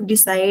 So to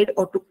decide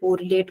or to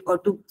correlate or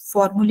to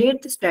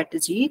formulate the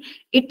strategy,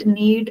 it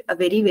need a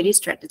very, very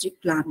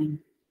strategic planning.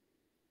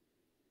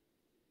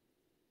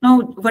 Now,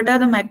 what are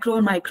the macro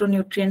and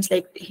micronutrients?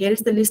 Like, here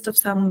is the list of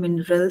some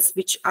minerals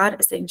which are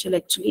essential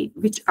actually,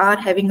 which are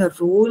having a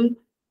role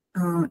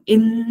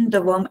in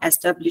the worm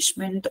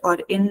establishment or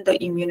in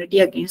the immunity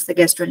against the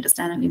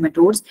gastrointestinal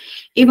nematodes.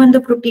 Even the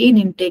protein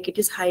intake, it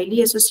is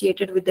highly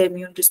associated with the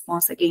immune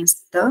response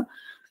against the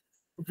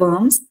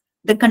worms.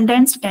 The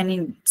condensed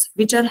tannins,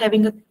 which are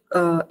having a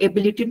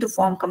ability to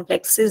form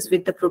complexes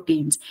with the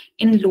proteins,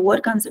 in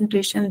lower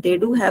concentration, they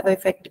do have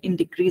effect in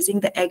decreasing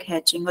the egg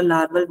hatching or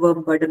larval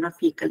worm burden or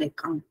fecal egg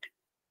count.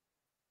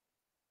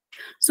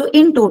 So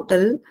in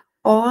total,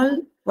 all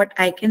what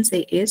I can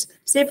say is,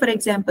 say for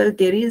example,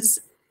 there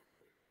is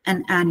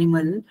an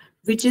animal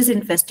which is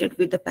infested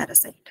with the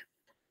parasite.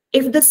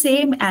 If the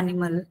same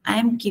animal I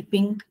am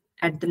keeping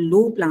at the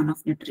low plan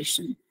of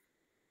nutrition,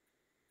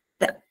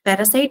 the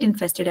parasite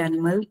infested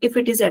animal, if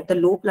it is at the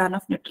low plan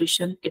of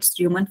nutrition, its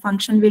human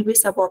function will be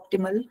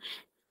suboptimal.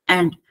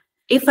 And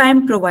if I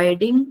am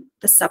providing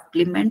the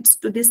supplements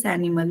to this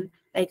animal,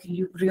 like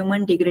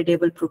human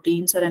degradable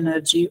proteins or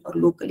energy or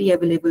locally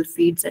available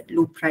feeds at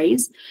low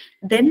price,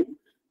 then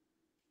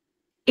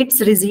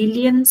its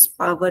resilience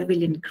power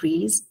will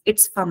increase,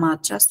 its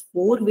FAMACHA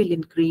score will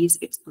increase,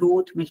 its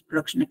growth, milk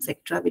production,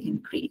 etc. will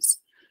increase.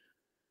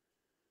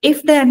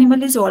 If the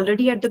animal is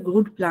already at the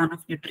good plan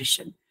of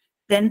nutrition,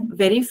 then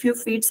very few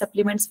feed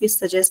supplements we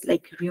suggest,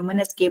 like human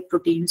escape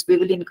proteins, we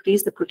will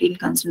increase the protein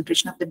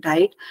concentration of the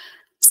diet.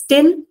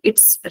 Still,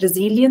 its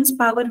resilience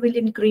power will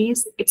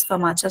increase, its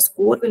FAMACHA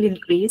score will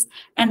increase,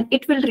 and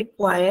it will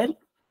require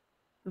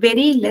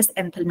very less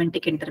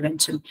enthelmintic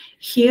intervention.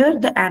 Here,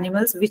 the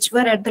animals which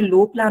were at the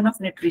low plan of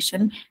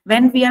nutrition,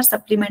 when we are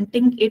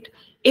supplementing it,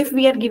 if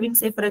we are giving,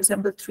 say, for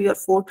example, 3 or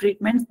 4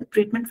 treatments, the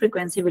treatment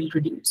frequency will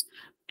reduce.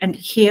 And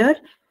here,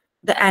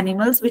 the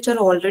animals which are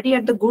already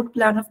at the good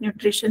plan of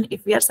nutrition,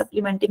 if we are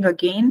supplementing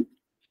again,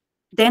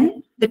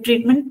 then the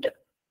treatment,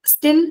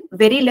 still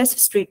very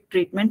less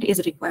treatment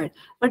is required.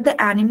 But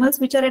the animals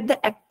which are at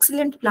the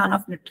excellent plan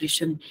of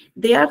nutrition,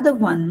 they are the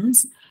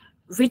ones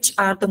which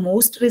are the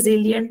most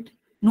resilient.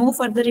 No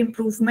further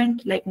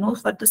improvement, like no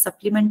further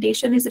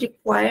supplementation is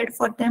required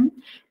for them.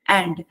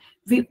 And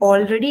we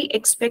already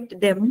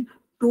expect them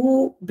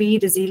to be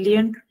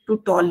resilient, to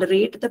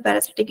tolerate the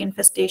parasitic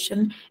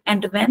infestation.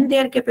 And when they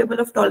are capable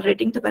of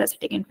tolerating the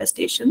parasitic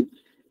infestation,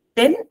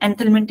 then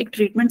enthelmintic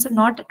treatments are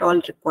not at all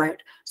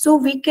required. So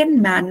we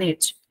can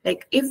manage,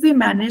 like if we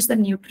manage the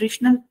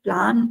nutritional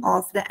plan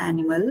of the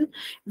animal,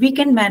 we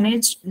can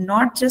manage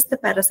not just the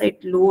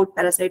parasite load,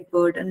 parasite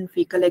burden,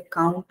 fecal egg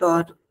count,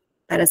 or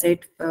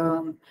parasite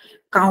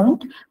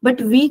count,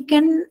 but we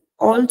can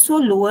also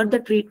lower the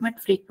treatment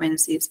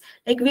frequencies.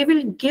 Like we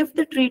will give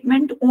the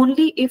treatment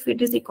only if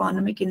it is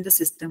economic in the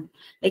system.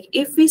 Like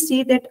if we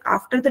see that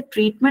after the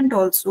treatment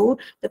also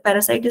the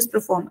parasite is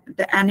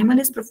the animal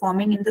is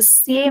performing in the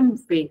same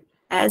way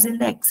as in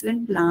the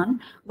excellent plan,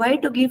 why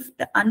to give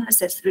the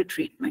unnecessary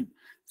treatment?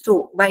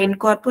 So by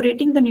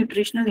incorporating the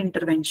nutritional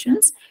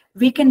interventions,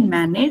 we can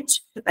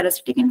manage the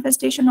parasitic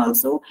infestation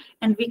also,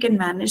 and we can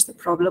manage the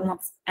problem of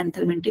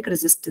enthelmintic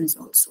resistance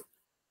also.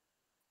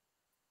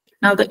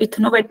 Now, the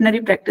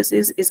ethnoveterinary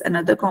practices is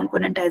another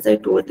component. As I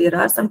told, there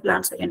are some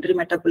plant secondary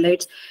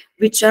metabolites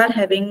which are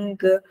having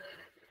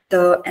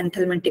the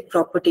enthelmintic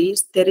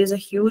properties. There is a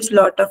huge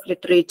lot of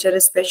literature,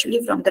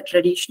 especially from the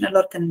traditional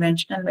or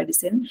conventional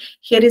medicine.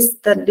 Here is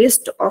the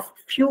list of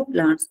few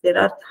plants. There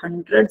are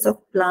hundreds of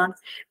plants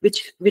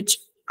which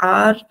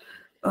are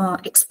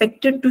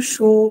expected to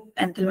show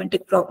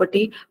enthelmintic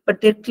property, but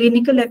their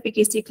clinical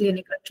efficacy,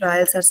 clinical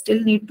trials are still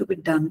need to be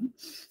done.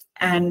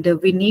 And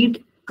we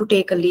need to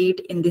take a lead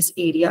in this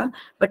area.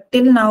 But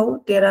till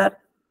now, there are,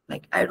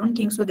 like, I don't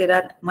think so, there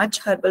are much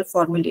herbal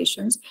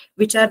formulations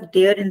which are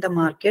there in the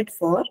market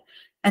for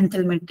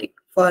enthelmintic,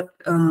 for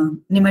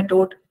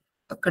nematode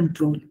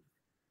control.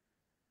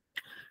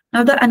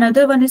 Now the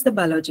another one is the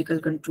biological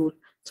control.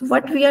 So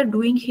what we are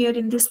doing here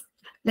in this,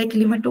 like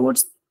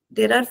nematodes,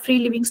 there are free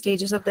living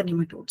stages of the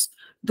nematodes.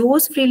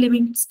 Those free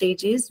living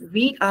stages,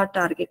 we are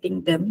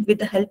targeting them with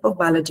the help of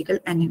biological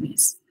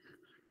enemies.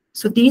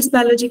 So these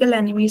biological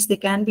enemies, they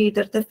can be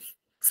either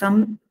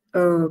some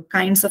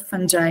kinds of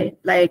fungi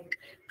like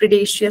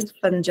predaceous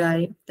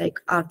fungi like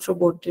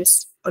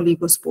Arthrobotrys,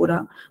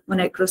 Oligospora,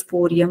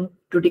 Monoicrosporium,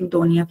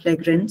 Dudingtonia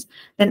flagrans.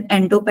 Then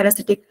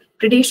endoparasitic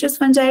predaceous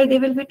fungi, they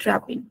will be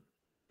trapping.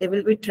 They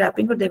will be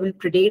trapping or they will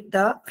predate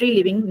the free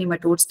living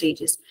nematode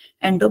stages.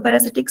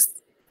 Endoparasitic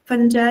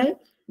fungi,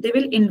 they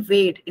will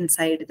invade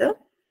inside the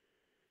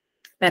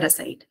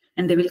parasite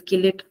and they will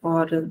kill it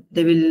or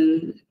they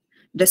will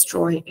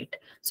destroy it.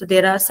 So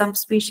there are some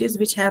species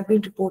which have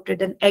been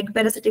reported an egg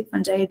parasitic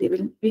fungi, they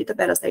will be the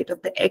parasite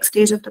of the egg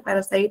stage of the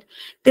parasite.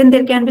 Then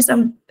there can be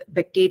some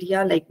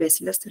bacteria like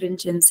Bacillus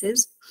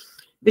thuringiensis,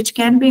 which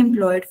can be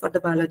employed for the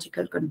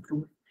biological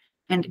control.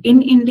 And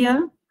in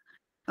India,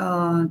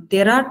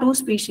 there are two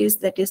species,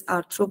 that is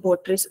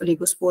Arthrobotrys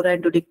oligospora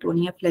and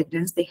Dodictonia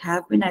flagrans. They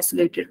have been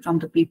isolated from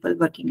the people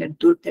working at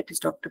Durg, that is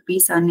Dr. P.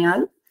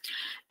 Sanyal.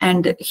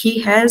 And he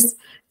has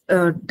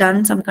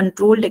done some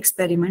controlled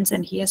experiments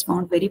and he has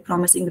found very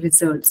promising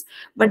results.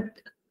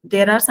 But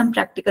there are some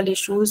practical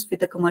issues with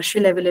the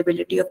commercial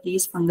availability of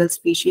these fungal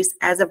species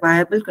as a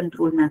viable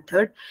control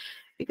method,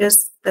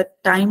 because the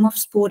time of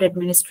spore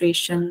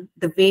administration,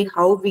 the way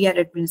how we are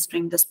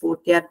administering the spore,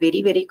 they are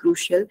very, very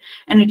crucial,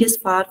 and it is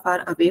far,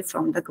 far away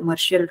from the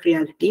commercial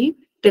reality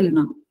till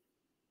now.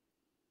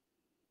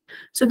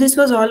 So this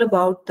was all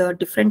about the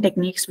different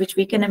techniques which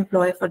we can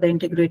employ for the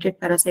integrated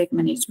parasite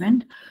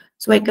management.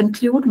 So I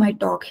conclude my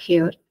talk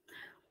here.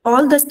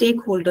 All the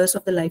stakeholders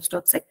of the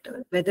livestock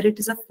sector, whether it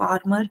is a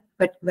farmer,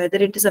 but whether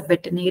it is a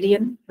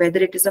veterinarian, whether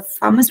it is a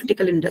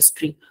pharmaceutical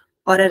industry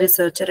or a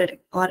researcher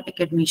or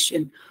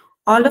academician,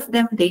 all of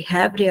them, they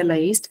have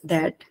realized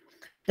that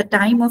the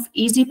time of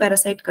easy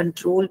parasite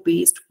control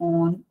based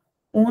on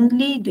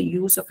only the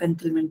use of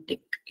anthelmintic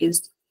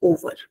is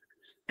over.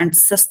 And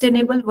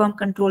sustainable worm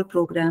control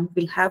program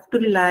will have to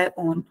rely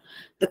on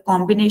the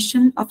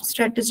combination of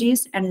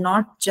strategies and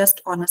not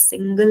just on a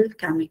single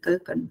chemical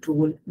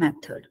control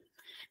method.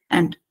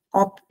 And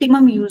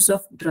optimum use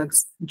of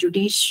drugs,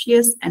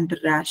 judicious and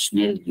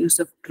rational use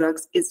of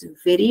drugs is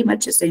very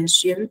much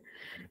essential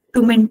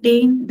to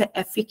maintain the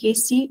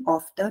efficacy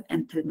of the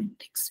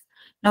anthelmintics.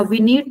 Now we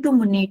need to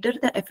monitor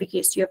the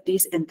efficacy of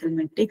these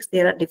anthelmintics.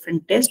 There are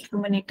different tests to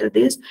monitor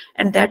this,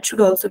 and that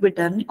should also be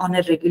done on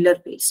a regular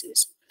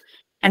basis.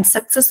 And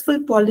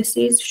successful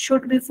policies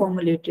should be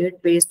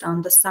formulated based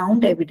on the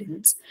sound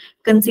evidence,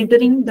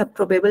 considering the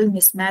probable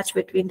mismatch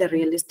between the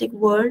realistic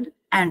world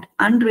and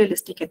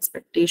unrealistic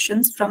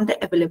expectations from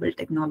the available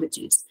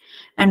technologies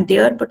and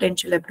their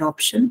potential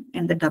adoption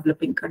in the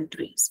developing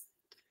countries.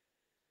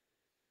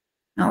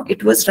 Now,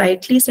 it was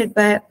rightly said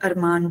by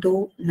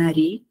Armando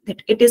Nari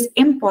that it is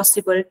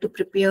impossible to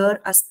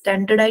prepare a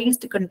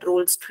standardized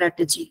control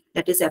strategy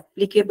that is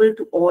applicable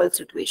to all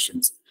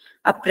situations.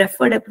 A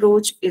preferred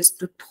approach is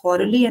to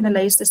thoroughly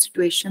analyze the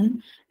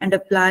situation and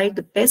apply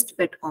the best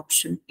bet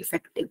option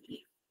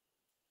effectively.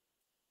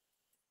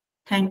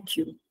 Thank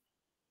you.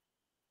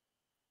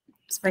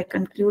 So I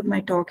conclude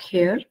my talk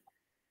here.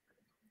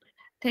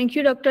 Thank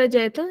you, Dr.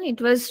 Jayata.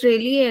 It was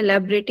really an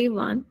elaborative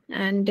one,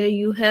 and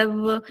you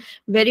have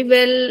very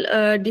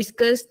well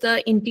discussed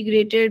the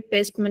integrated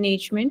pest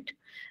management.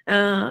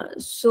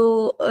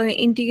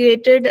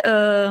 Integrated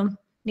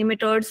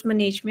nematodes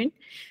management.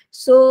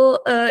 So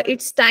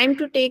it's time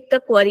to take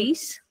the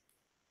queries.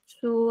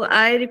 So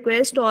I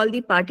request all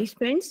the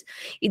participants,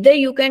 either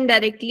you can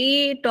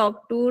directly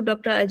talk to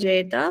Dr.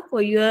 Ajayata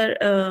for your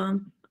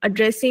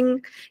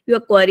addressing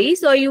your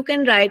queries, or you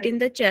can write in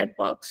the chat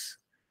box.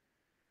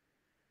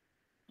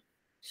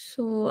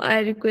 So I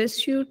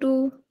request you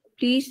to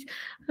please,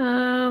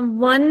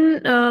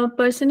 one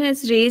person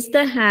has raised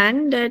the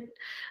hand, that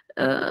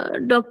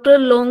Dr.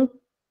 Long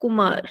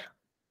Kumar.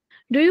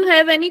 Do you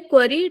have any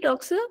query,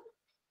 Doctor?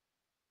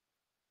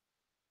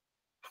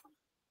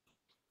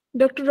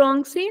 Dr.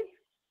 Rongsin?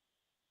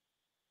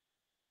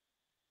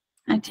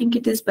 I think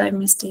it is by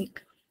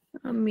mistake.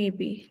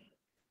 Maybe.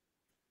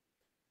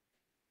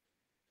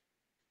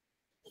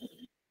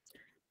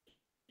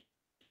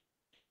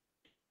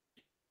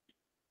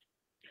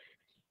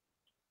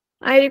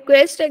 I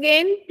request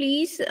again,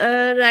 please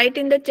write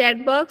in the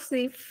chat box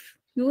if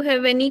you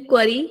have any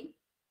query.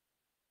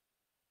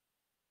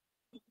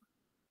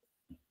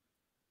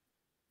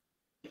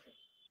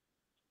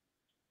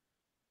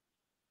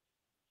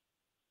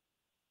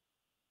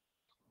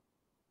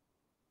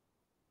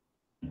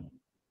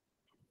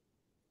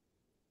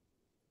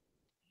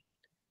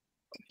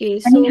 Okay,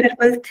 Any so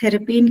herbal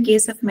therapy in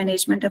case of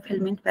management of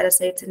helminth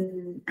parasites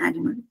in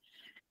animal?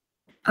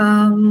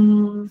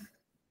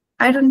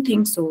 I don't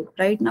think so.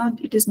 Right now,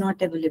 it is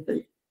not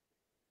available.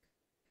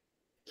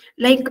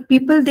 Like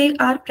people, they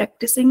are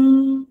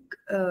practicing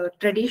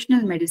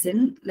traditional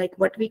medicine, like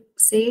what we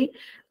say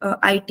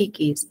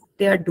ITKs.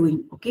 they are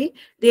doing. Okay,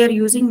 they are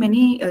using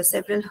many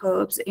several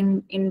herbs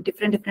in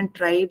different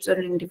tribes or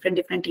in different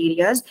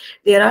areas.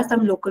 There are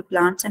some local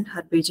plants and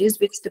herbages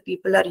which the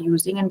people are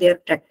using and they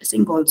are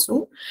practicing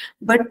also.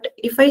 But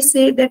if I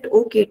say that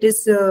okay, it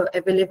is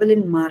available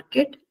in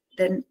market,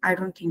 then I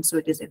don't think so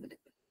it is available.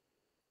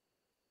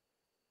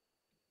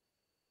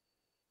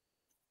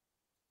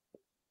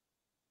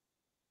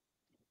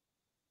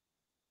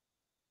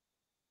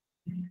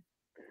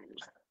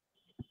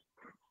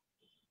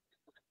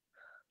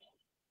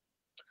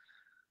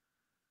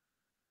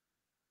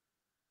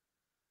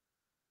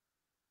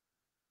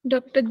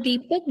 Dr.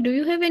 Deepak, do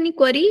you have any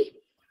query?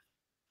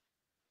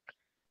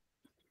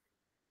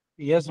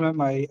 Yes, ma'am,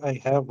 I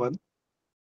have one.